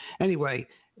 Anyway,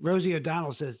 Rosie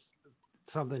O'Donnell says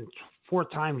something 4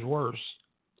 times worse.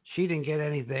 She didn't get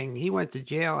anything. He went to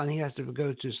jail and he has to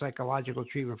go to psychological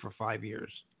treatment for 5 years.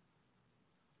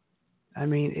 I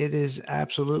mean, it is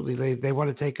absolutely, they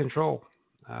want to take control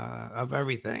of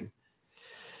everything.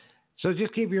 So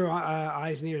just keep your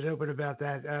eyes and ears open about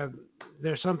that.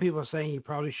 There's some people saying you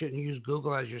probably shouldn't use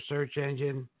Google as your search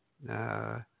engine.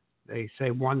 They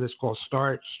say one that's called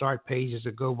Start Page is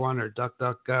a good one, or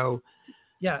DuckDuckGo.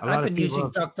 Yeah, I've been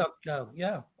using DuckDuckGo.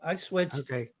 Yeah, I switched.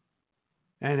 Okay.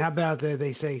 And how about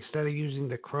they say instead of using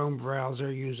the Chrome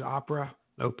browser, use Opera,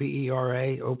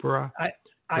 Opera, Opera.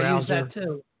 I use that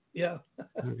too. Yeah.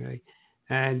 Okay.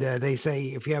 And they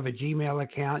say if you have a Gmail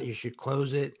account, you should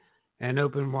close it and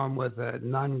open one with a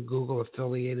non-Google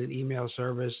affiliated email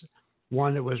service.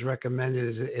 One that was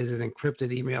recommended is an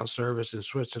encrypted email service in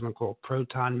Switzerland called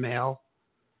Proton Mail,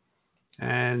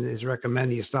 and is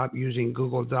recommended you stop using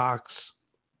Google Docs.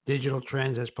 Digital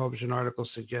Trends has published an article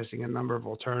suggesting a number of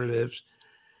alternatives,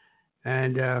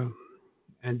 and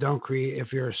don't create. It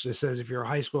says if you're a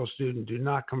high school student, do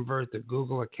not convert the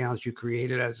Google accounts you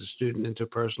created as a student into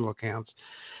personal accounts.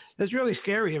 That's really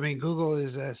scary. I mean, Google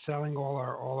is selling all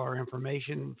our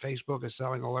information. Facebook is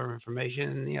selling all our information.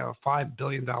 And, a $5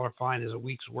 billion fine is a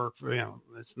week's work for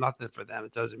it's nothing for them.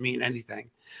 It doesn't mean anything.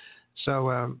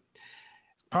 So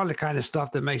probably the kind of stuff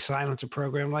that may silence a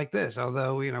program like this.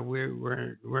 Although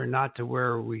we're not to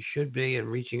where we should be and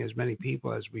reaching as many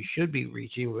people as we should be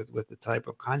reaching with the type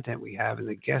of content we have and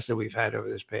the guests that we've had over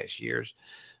this past years.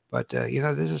 But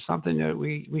this is something that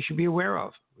we should be aware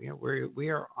of. We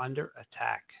are under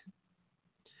attack.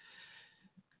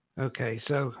 Okay,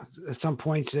 so at some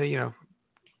point,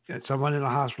 get someone in a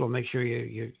hospital, make sure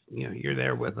you're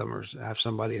there with them or have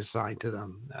somebody assigned to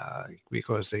them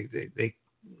because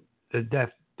the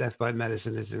death by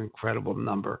medicine is an incredible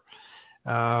number.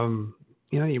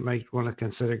 You might want to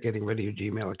consider getting rid of your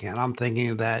Gmail account. I'm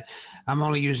thinking of that. I'm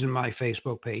only using my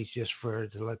Facebook page just to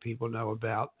let people know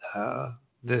about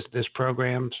this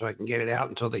program so I can get it out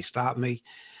until they stop me.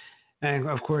 And,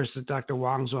 of course, Dr.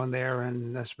 Wong's on there,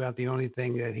 and that's about the only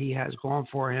thing that he has going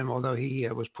for him, although he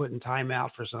was put in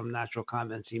timeout for some natural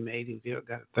comments he made. He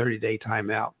got a 30-day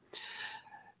timeout.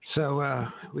 So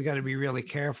we got to be really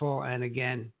careful. And,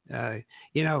 again,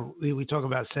 we talk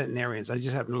about centenarians. I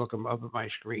just happen to look them up at my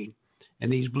screen.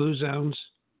 And these blue zones,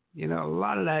 a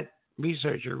lot of that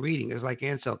research you're reading is like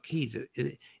Ansel Keys.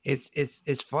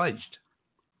 It's fudged.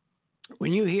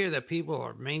 When you hear that people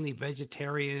are mainly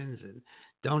vegetarians and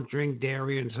don't drink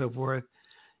dairy and so forth,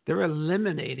 they're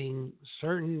eliminating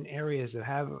certain areas that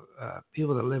have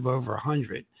people that live over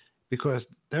 100 because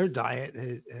their diet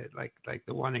is like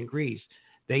the one in Greece.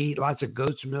 They eat lots of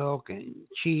goat's milk and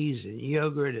cheese and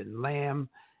yogurt and lamb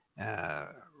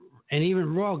and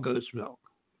even raw goat's milk.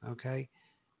 Okay,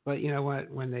 but you know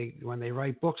what? When they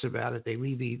write books about it, they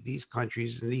leave these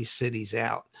countries and these cities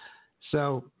out.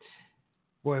 So,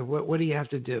 boy, what do you have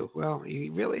to do? Well,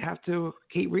 you really have to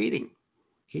keep reading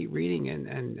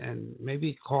and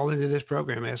maybe call into this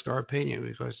program, ask our opinion,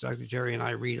 because Dr. Jerry and I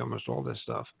read almost all this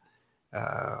stuff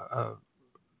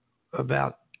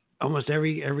about almost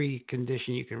every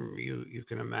condition you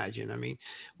can imagine. I mean,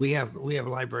 we have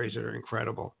libraries that are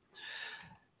incredible.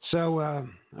 So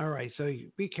all right, so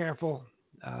be careful.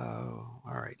 All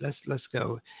right, let's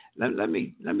go. Let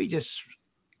me just.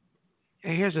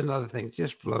 Here's another thing that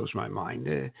just blows my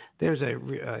mind. There's a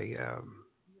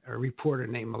reporter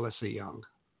named Melissa Young.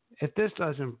 If this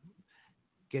doesn't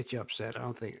get you upset, I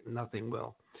don't think nothing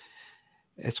will.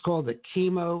 It's called the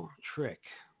chemo trick.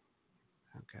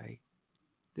 Okay.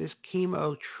 This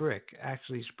chemo trick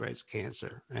actually spreads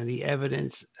cancer, and the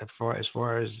evidence, as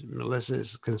far as Melissa is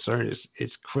concerned,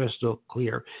 is crystal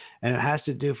clear, and it has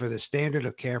to do for the standard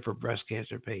of care for breast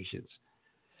cancer patients.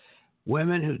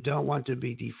 Women who don't want to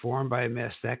be deformed by a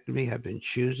mastectomy have been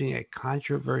choosing a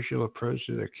controversial approach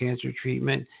to their cancer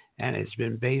treatment, and it's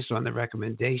been based on the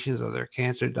recommendations of their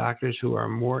cancer doctors who are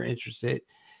more interested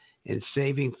in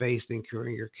saving face than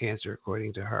curing your cancer,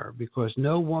 according to her, because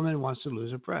no woman wants to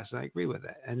lose a breast. I agree with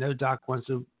that. And no doc wants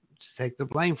to take the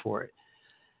blame for it.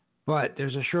 But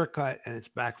there's a shortcut, and it's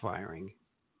backfiring.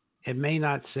 It may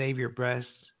not save your breasts,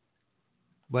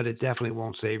 but it definitely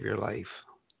won't save your life.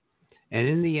 And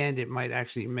in the end, it might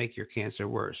actually make your cancer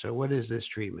worse. So, what is this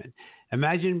treatment?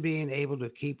 Imagine being able to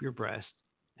keep your breast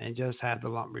and just have the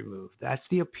lump removed. That's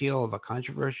the appeal of a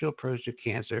controversial approach to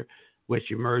cancer,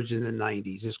 which emerged in the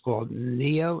 90s. It's called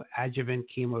neoadjuvant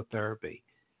chemotherapy.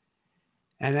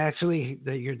 And actually,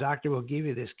 your doctor will give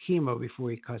you this chemo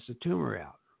before he cuts the tumor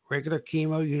out. Regular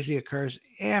chemo usually occurs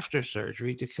after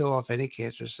surgery to kill off any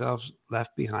cancer cells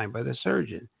left behind by the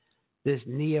surgeon. This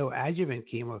neoadjuvant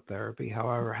chemotherapy,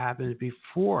 however, happens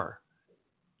before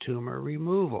tumor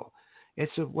removal.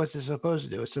 What's it supposed to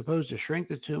do? It's supposed to shrink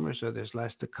the tumor so there's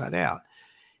less to cut out.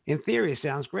 In theory, it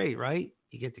sounds great, right?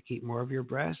 You get to keep more of your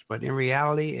breast, but in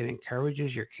reality, it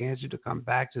encourages your cancer to come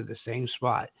back to the same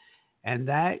spot. And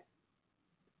that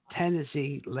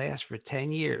tendency lasts for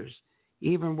 10 years.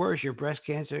 Even worse, your breast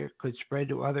cancer could spread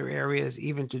to other areas,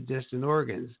 even to distant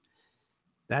organs.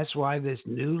 That's why this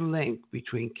new link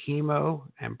between chemo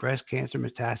and breast cancer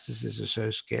metastasis is so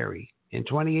scary. In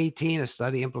 2018, a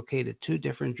study implicated two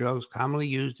different drugs commonly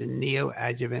used in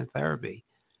neoadjuvant therapy,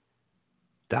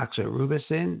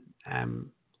 doxorubicin and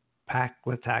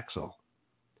paclitaxel.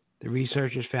 The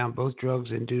researchers found both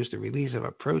drugs induced the release of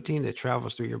a protein that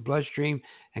travels through your bloodstream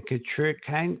and could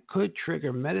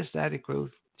trigger metastatic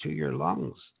growth to your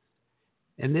lungs.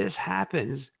 And this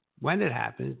happens, when it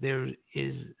happens, there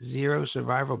is zero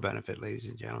survival benefit, ladies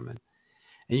and gentlemen.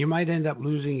 And you might end up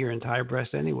losing your entire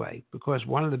breast anyway, because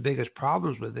one of the biggest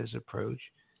problems with this approach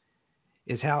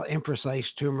is how imprecise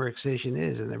tumor excision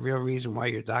is, and the real reason why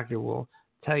your doctor will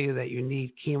tell you that you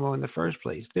need chemo in the first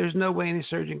place. There's no way any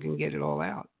surgeon can get it all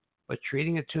out. But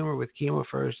treating a tumor with chemo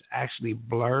first actually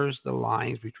blurs the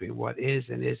lines between what is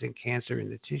and isn't cancer in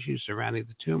the tissue surrounding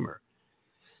the tumor.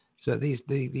 So these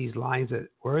lines that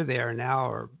were there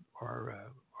now are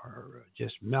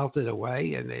just melted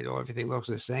away, and everything looks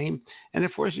the same. And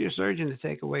it forces your surgeon to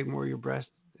take away more of your breast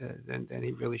than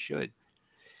he really should.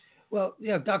 Well,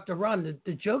 yeah, Dr. Ron,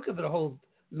 the joke of the whole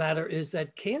matter is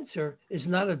that cancer is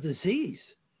not a disease.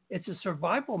 It's a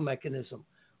survival mechanism.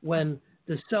 When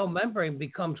the cell membrane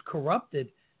becomes corrupted,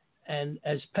 and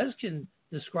as Peskin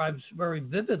describes very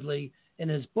vividly in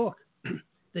his book,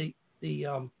 the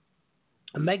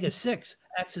omega-6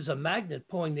 acts as a magnet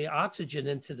pulling the oxygen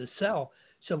into the cell.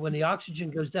 So when the oxygen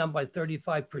goes down by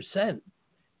 35%,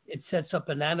 it sets up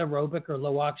an anaerobic or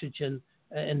low oxygen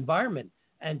environment.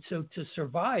 And so to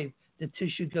survive, the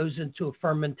tissue goes into a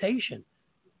fermentation.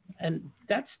 And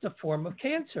that's the form of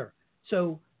cancer.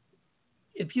 So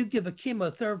if you give a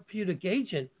chemotherapeutic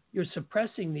agent, you're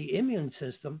suppressing the immune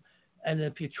system. And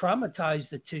if you traumatize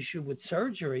the tissue with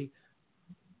surgery,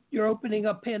 you're opening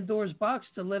up Pandora's box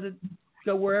to let it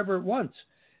go wherever it wants.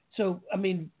 So, I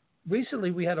mean,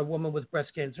 recently we had a woman with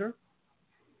breast cancer.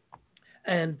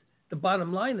 And the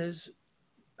bottom line is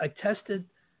I tested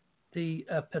the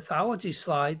pathology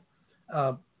slide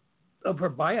of her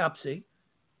biopsy.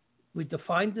 We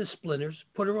defined the splinters,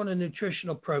 put her on a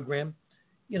nutritional program.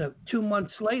 2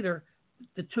 months later,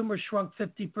 the tumor shrunk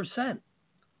 50%.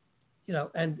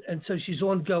 And so she's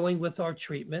ongoing with our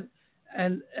treatment,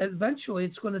 and eventually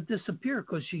it's going to disappear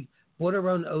because she bought her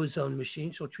own ozone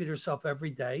machine. She'll treat herself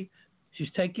every day. She's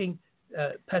taking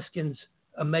Peskin's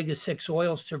omega-6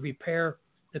 oils to repair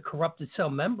the corrupted cell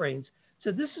membranes.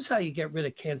 So this is how you get rid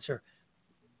of cancer.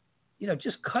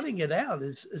 Just cutting it out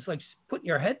is like putting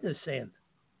your head in the sand.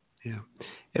 Yeah.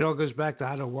 It all goes back to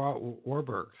Otto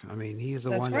Warburg. I mean, he's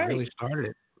the one that really started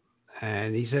it.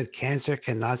 And he said cancer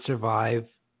cannot survive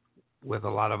with a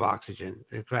lot of oxygen.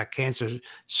 In fact, cancer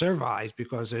survives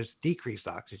because there's decreased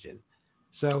oxygen.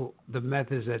 So the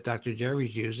methods that Dr.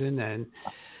 Jerry's using and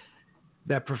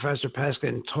that Professor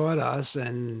Peskin taught us,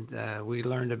 and we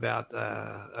learned about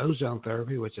ozone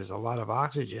therapy, which is a lot of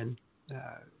oxygen.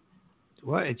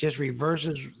 It just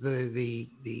reverses the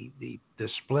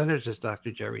splinters, as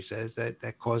Dr. Jerry says,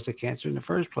 that caused the cancer in the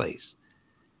first place.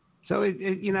 So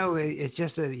it's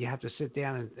just that you have to sit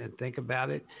down and think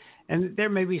about it. And there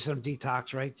may be some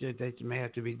detox, right, that may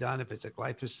have to be done if it's a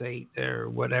glyphosate or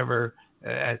whatever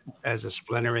as a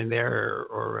splinter in there,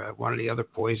 or one of the other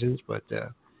poisons. But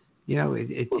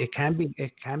it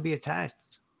can be attacked.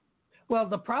 Well,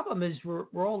 the problem is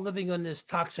we're all living on this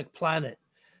toxic planet,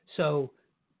 so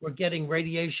we're getting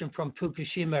radiation from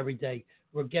Fukushima every day.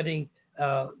 We're getting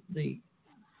the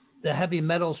heavy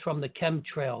metals from the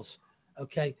chemtrails.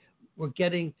 Okay, we're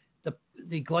getting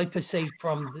the glyphosate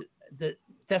from the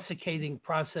desiccating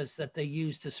process that they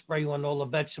use to spray on all the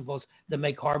vegetables to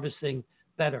make harvesting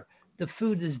better. The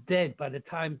food is dead by the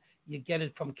time you get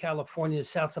it from California,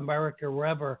 South America, or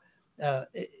wherever.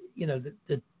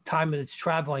 The time that it's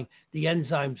traveling, the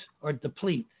enzymes are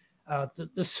deplete.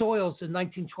 The soils in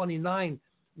 1929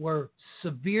 were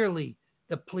severely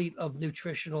depleted of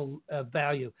nutritional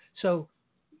value. So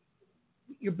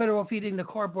you're better off eating the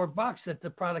cardboard box that the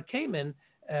product came in.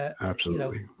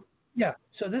 Absolutely. Yeah.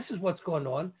 So this is what's going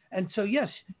on. And so, yes,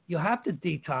 you have to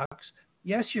detox.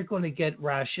 Yes, you're going to get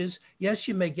rashes. Yes,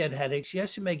 you may get headaches. Yes,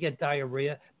 you may get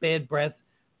diarrhea, bad breath.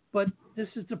 But this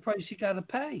is the price you got to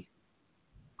pay.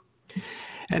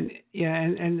 And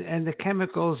the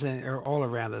chemicals are all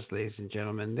around us, ladies and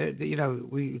gentlemen.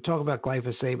 We talk about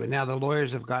glyphosate, but now the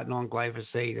lawyers have gotten on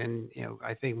glyphosate, and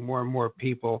I think more and more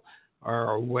people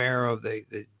are aware of the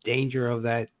danger of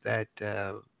that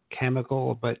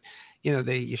chemical. But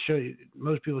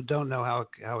most people don't know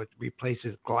how it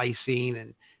replaces glycine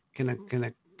and can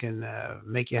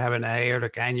make you have an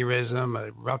aortic aneurysm,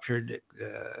 a ruptured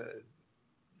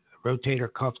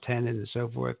rotator cuff tendon, and so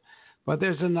forth. But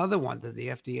there's another one that the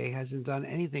FDA hasn't done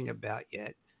anything about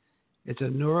yet. It's a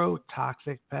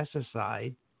neurotoxic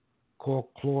pesticide called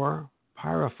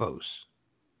chlorpyrifos.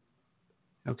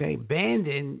 Okay, banned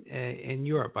in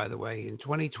Europe, by the way. In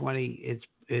 2020, it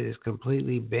is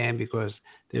completely banned because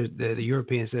the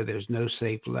Europeans said there's no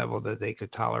safe level that they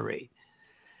could tolerate.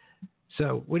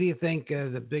 So, what do you think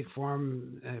the big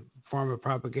pharma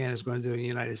propaganda is going to do in the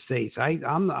United States?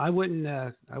 I wouldn't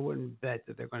bet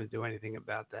that they're going to do anything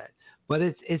about that. But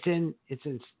it's in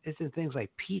things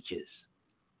like peaches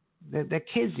that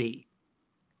kids eat.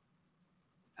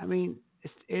 I mean,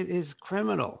 it is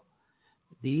criminal.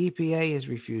 The EPA is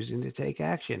refusing to take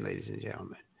action, ladies and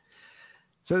gentlemen.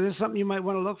 So there's something you might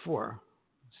want to look for.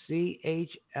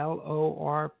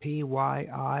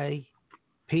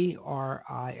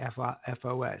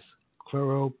 CHLORPYIPRIFOS,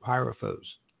 chlorpyrifos.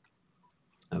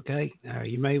 Okay,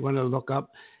 you may want to look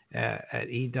up at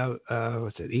EW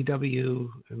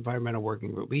Environmental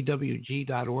Working Group,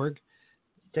 EWG.org.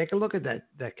 Take a look at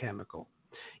that chemical.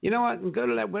 You know what? And go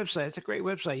to that website. It's a great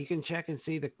website. You can check and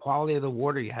see the quality of the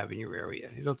water you have in your area.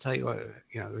 It'll tell you,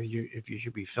 if you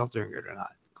should be filtering it or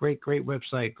not. Great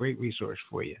website, great resource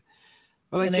for you.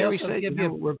 Well, like Gary said,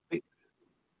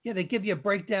 they give you a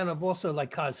breakdown of also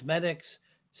like cosmetics,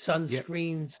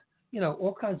 sunscreens,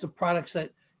 all kinds of products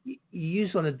that you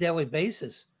use on a daily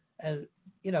basis. And,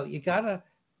 you got to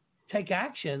take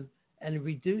action and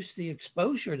reduce the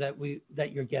exposure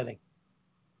that you're getting.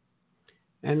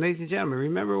 And ladies and gentlemen,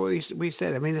 remember what we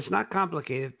said. I mean, it's not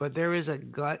complicated, but there is a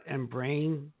gut and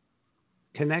brain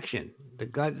connection. The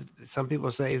gut, some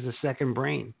people say, is the second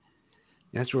brain.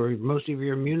 That's where most of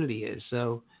your immunity is.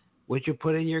 So what you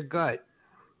put in your gut,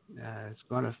 it's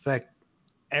going to affect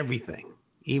everything,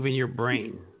 even your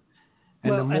brain.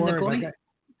 And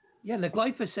the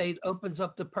glyphosate opens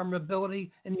up the permeability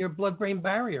in your blood-brain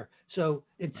barrier. So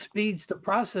it speeds the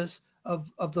process of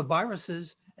the viruses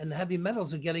and the heavy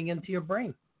metals are getting into your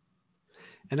brain.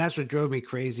 And that's what drove me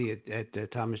crazy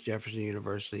at Thomas Jefferson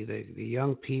University. The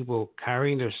young people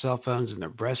carrying their cell phones in their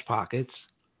breast pockets,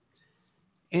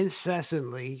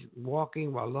 incessantly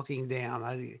walking while looking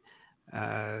down.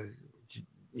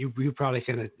 You probably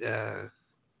can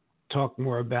talk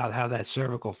more about how that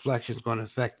cervical flexion is going to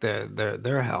affect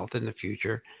their health in the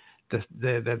future. That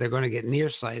they're going to get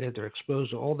nearsighted. They're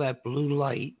exposed to all that blue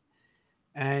light,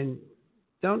 and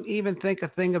don't even think a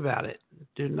thing about it.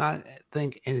 Do not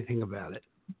think anything about it.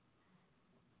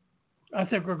 I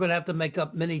think we're going to have to make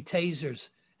up mini tasers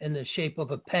in the shape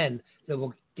of a pen that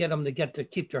will get them to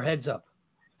keep their heads up.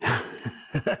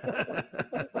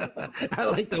 I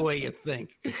like the way you think.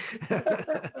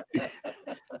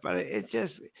 But it's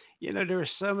just, there are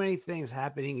so many things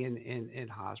happening in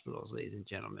hospitals, ladies and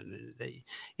gentlemen.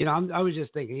 I was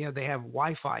just thinking, they have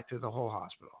Wi-Fi through the whole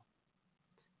hospital.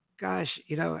 Gosh,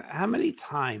 how many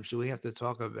times do we have to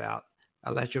talk about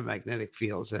electromagnetic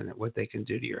fields and what they can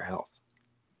do to your health?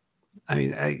 I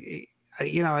mean, I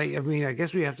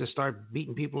guess we have to start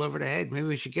beating people over the head. Maybe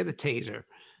we should get a taser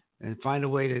and find a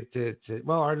way to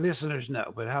well, our listeners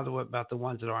know, but how about the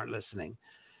ones that aren't listening?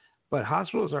 But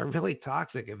hospitals are really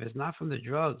toxic. If it's not from the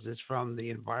drugs, it's from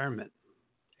the environment.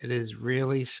 It is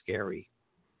really scary.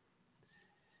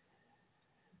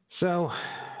 So,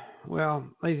 well,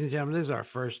 ladies and gentlemen, this is our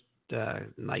first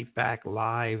night back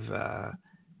live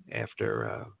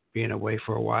after being away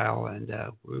for a while, and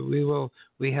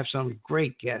we have some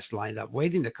great guests lined up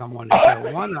waiting to come on the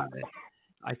show. One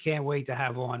I can't wait to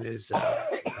have on is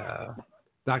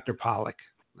Dr. Pollack.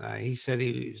 He said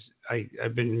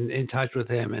I've been in touch with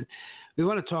him, and we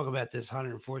want to talk about this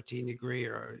 114 degree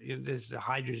or this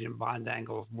hydrogen bond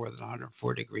angle of more than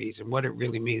 104 degrees and what it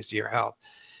really means to your health.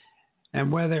 And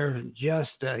whether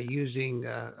just using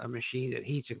a machine that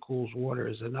heats and cools water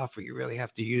is enough, or you really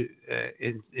have to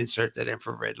insert that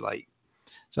infrared light.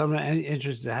 So I'm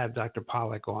interested to have Dr.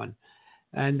 Pollack on.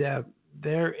 And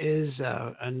there is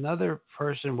another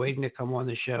person waiting to come on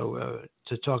the show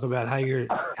to talk about how your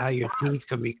teeth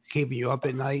can be keeping you up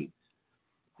at night,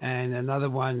 and another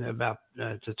one about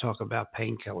to talk about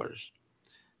painkillers.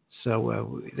 So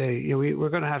we're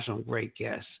going to have some great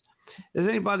guests. Is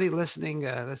anybody listening?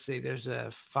 Let's see. There's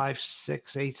a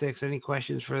 5686. Any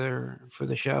questions for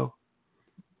the show?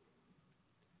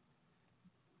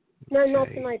 No, not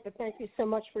tonight. But thank you so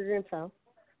much for your info.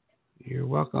 You're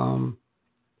welcome.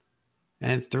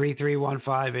 And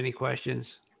 3315. Any questions?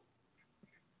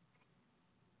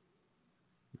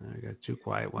 I got two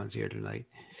quiet ones here tonight.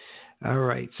 All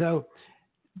right. So,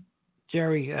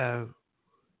 Jerry, I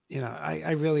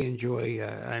really enjoy.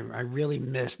 I really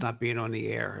miss not being on the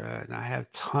air, and I have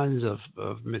tons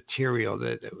of material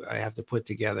that I have to put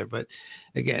together. But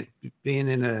again, being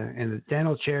in a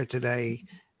dental chair today,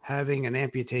 having an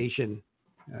amputation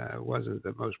wasn't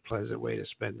the most pleasant way to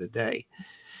spend the day.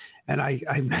 And I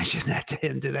mentioned that to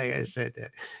him today. I said,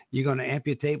 "You're going to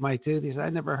amputate my tooth?" He said, "I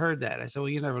never heard that." I said, "Well,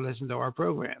 you never listened to our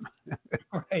program."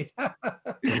 Right.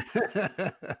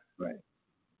 Right.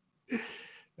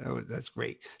 Oh, that's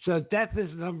great. So death is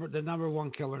the number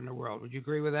one killer in the world. Would you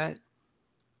agree with that?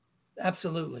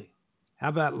 Absolutely. How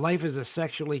about life is a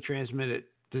sexually transmitted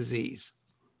disease?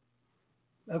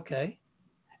 Okay.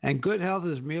 And good health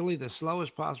is merely the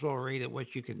slowest possible rate at which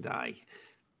you can die.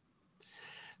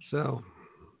 So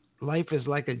life is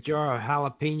like a jar of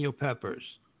jalapeno peppers.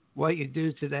 What you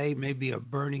do today may be a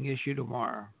burning issue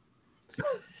tomorrow.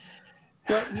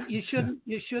 Well, you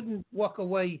shouldn't walk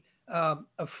away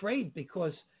afraid,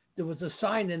 because there was a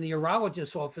sign in the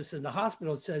urologist's office in the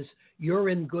hospital that says you're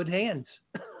in good hands.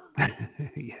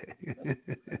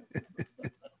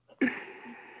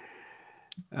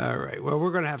 All right. Well,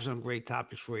 we're going to have some great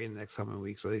topics for you in the next coming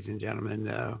weeks, ladies and gentlemen.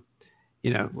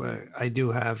 I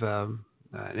do have an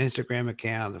Instagram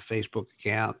account, a Facebook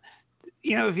account.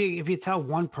 If you tell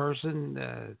one person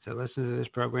to listen to this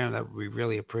program, that we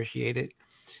really appreciate it.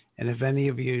 And if any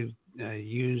of you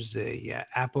use the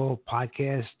Apple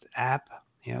Podcast app,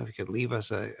 if you could leave us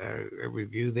a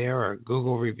review there, or a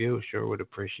Google review, sure would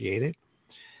appreciate it.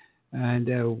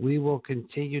 And we will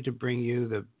continue to bring you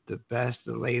the best,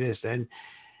 the latest. And,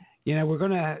 we're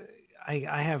going to,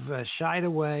 I have shied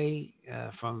away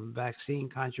from vaccine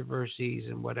controversies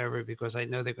and whatever, because I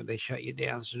know they shut you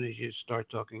down as soon as you start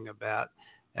talking about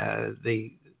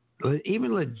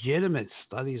even legitimate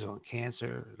studies on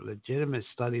cancer, legitimate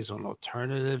studies on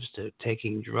alternatives to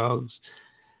taking drugs.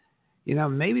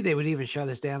 Maybe they would even shut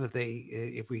us down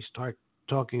if we start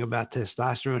talking about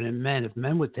testosterone in men. If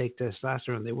men would take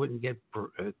testosterone, they wouldn't get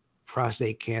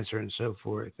prostate cancer and so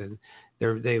forth, and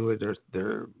their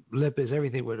lipids,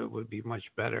 everything would be much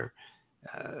better.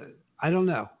 I don't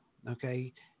know.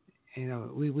 Okay,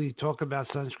 we talk about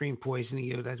sunscreen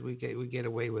poisoning. That we get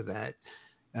away with that.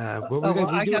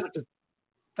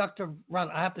 Dr. Ron,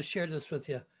 I have to share this with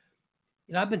you.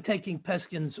 I've been taking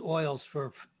Peskin's oils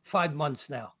for 5 months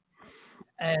now.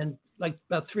 And like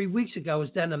about 3 weeks ago, I was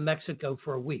down in Mexico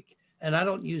for a week. And I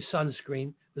don't use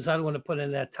sunscreen because I don't want to put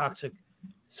in that toxic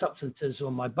substances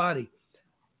on my body.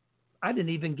 I didn't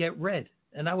even get red.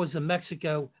 And I was in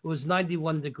Mexico. It was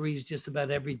 91 degrees just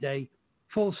about every day,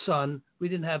 full sun. We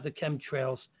didn't have the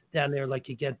chemtrails down there like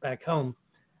you get back home.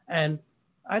 And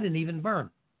I didn't even burn.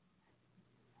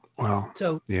 Wow.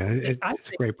 So yeah, it's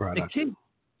a great product.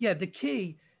 The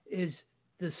key is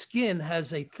the skin has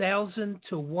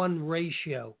 1,000-to-1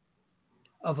 ratio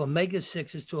of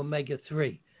omega-6s to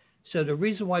omega-3. So the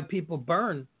reason why people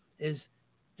burn is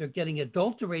they're getting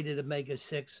adulterated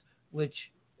omega-6, which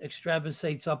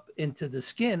extravasates up into the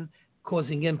skin,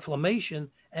 causing inflammation,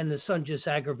 and the sun just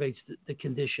aggravates the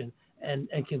condition and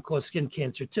can cause skin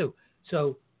cancer too.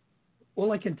 So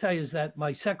all I can tell you is that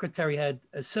my secretary had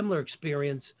a similar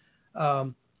experience.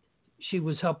 She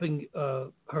was helping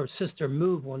her sister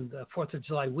move on the 4th of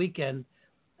July weekend,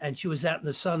 and she was out in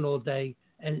the sun all day,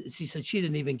 and she said she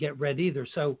didn't even get red either.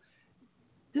 So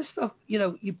this stuff,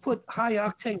 you put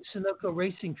high-octane Sunoco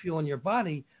racing fuel in your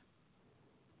body,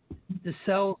 the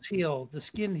cells heal, the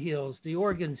skin heals, the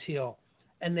organs heal,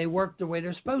 and they work the way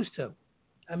they're supposed to.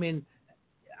 I mean,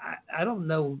 I don't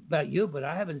know about you, but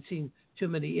I haven't seen too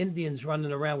many Indians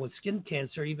running around with skin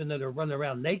cancer, even though they're running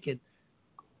around naked,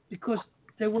 because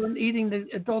they weren't eating the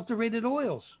adulterated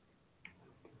oils.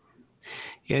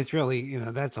 Yeah, it's really,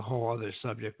 that's a whole other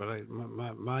subject. But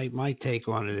my take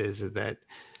on it is that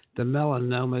the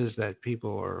melanomas that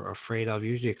people are afraid of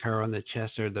usually occur on the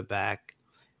chest or the back,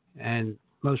 and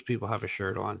most people have a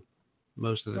shirt on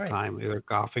most of the time, either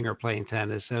golfing or playing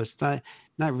tennis. So it's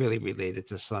not really related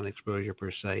to sun exposure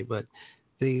per se, but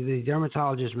the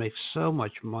dermatologists make so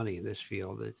much money in this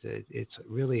field. It's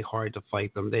really hard to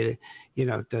fight them. They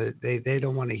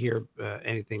don't want to hear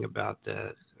anything about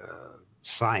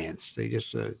science. They just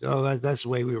that's the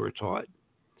way we were taught.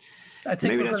 I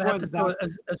think we're going to have to do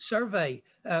a survey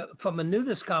from a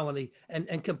nudist colony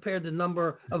and compare the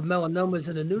number of melanomas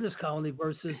in a nudist colony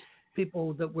versus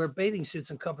people that wear bathing suits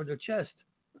and cover their chest.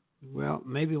 Well,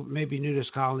 maybe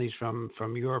nudist colonies from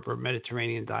Europe or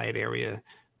Mediterranean diet area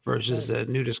versus a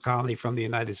nudist colony from the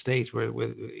United States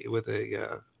with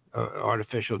a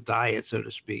artificial diet, so to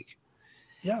speak.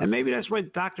 Yeah. And maybe that's why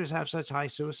doctors have such high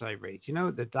suicide rates. You know,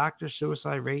 the doctor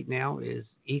suicide rate now is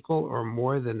equal or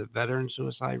more than the veteran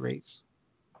suicide rates.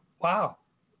 Wow.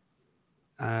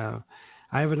 I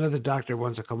have another doctor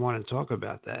wants to come on and talk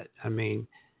about that. I mean,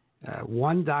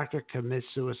 one doctor commits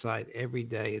suicide every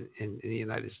day in the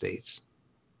United States.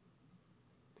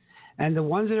 And the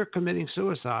ones that are committing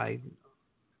suicide,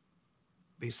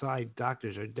 beside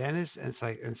doctors, are dentists and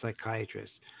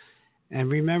psychiatrists. And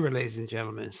remember, ladies and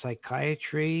gentlemen,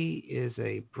 psychiatry is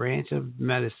a branch of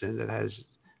medicine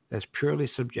that's purely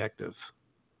subjective.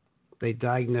 They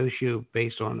diagnose you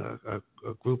based on a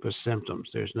group of symptoms.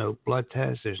 There's no blood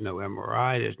test, there's no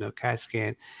MRI, there's no CAT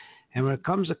scan. And when it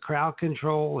comes to crowd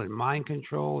control and mind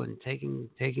control and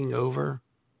taking over,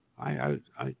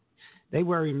 they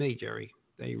worry me, Jerry.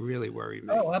 They really worry me.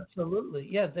 Oh, absolutely.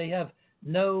 Yeah, they have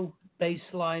no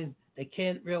baseline. They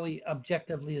can't really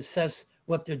objectively assess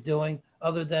what they're doing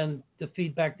other than the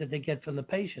feedback that they get from the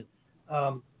patient.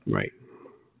 Right.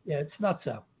 Yeah, it's not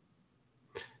so.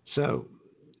 So,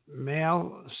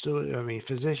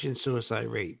 physician suicide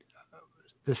rate,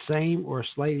 the same or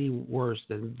slightly worse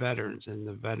than veterans, and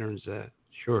the veterans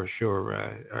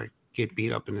get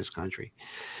beat up in this country.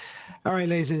 All right,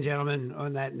 ladies and gentlemen,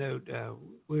 on that note, I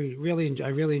really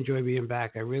enjoy being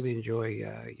back. I really enjoy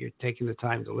you taking the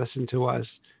time to listen to us.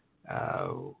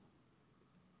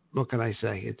 What can I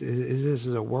say? This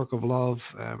is a work of love.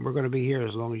 We're going to be here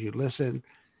as long as you listen.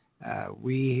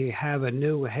 We have a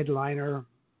new headliner.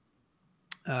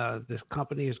 This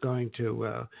company is going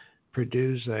to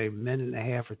produce a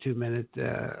 1.5 or 2 minute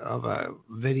of a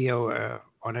video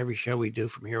on every show we do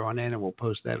from here on in, and we'll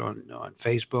post that on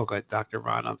Facebook at Dr.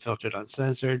 Ron Unfiltered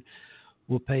Uncensored.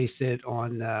 We'll paste it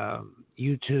on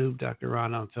YouTube, Dr.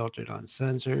 Ron Unfiltered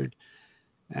Uncensored.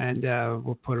 And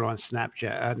we'll put it on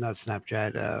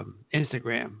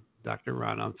Instagram, Dr.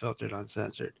 Ron Unfiltered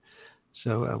Uncensored.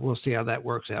 So we'll see how that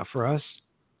works out for us.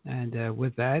 And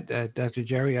with that, Dr.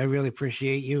 Jerry, I really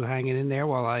appreciate you hanging in there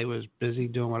while I was busy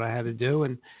doing what I had to do.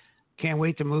 And can't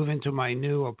wait to move into my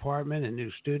new apartment and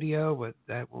new studio, but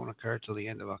that won't occur till the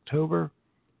end of October.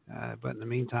 But in the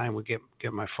meantime, we'll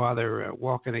get my father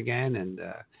walking again and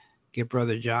get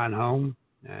Brother John home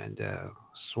and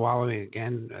swallowing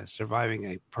again, surviving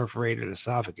a perforated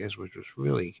esophagus, which was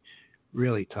really,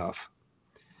 really tough.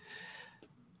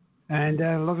 And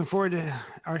looking forward to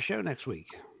our show next week.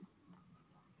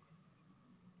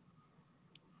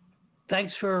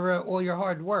 Thanks for all your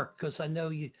hard work, because I know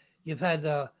you've had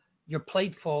your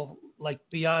plate full, like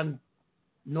beyond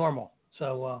normal.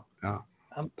 So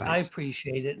I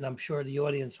appreciate it, and I'm sure the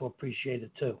audience will appreciate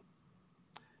it too.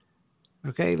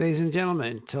 Okay, ladies and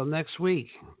gentlemen, till next week,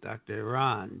 Dr.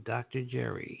 Ron, Dr.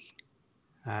 Jerry,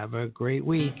 have a great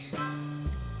week.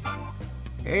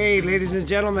 Hey, ladies and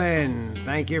gentlemen,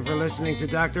 thank you for listening to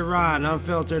Dr. Ron,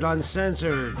 Unfiltered,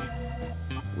 Uncensored,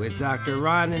 with Dr.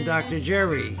 Ron and Dr.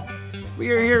 Jerry.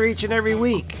 We are here each and every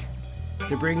week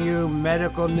to bring you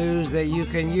medical news that you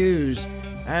can use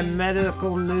and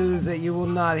medical news that you will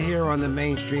not hear on the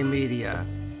mainstream media.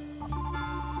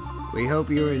 We hope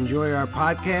you enjoy our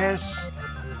podcast,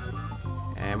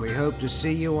 and we hope to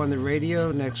see you on the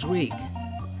radio next week.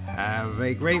 Have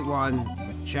a great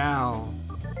one. Ciao.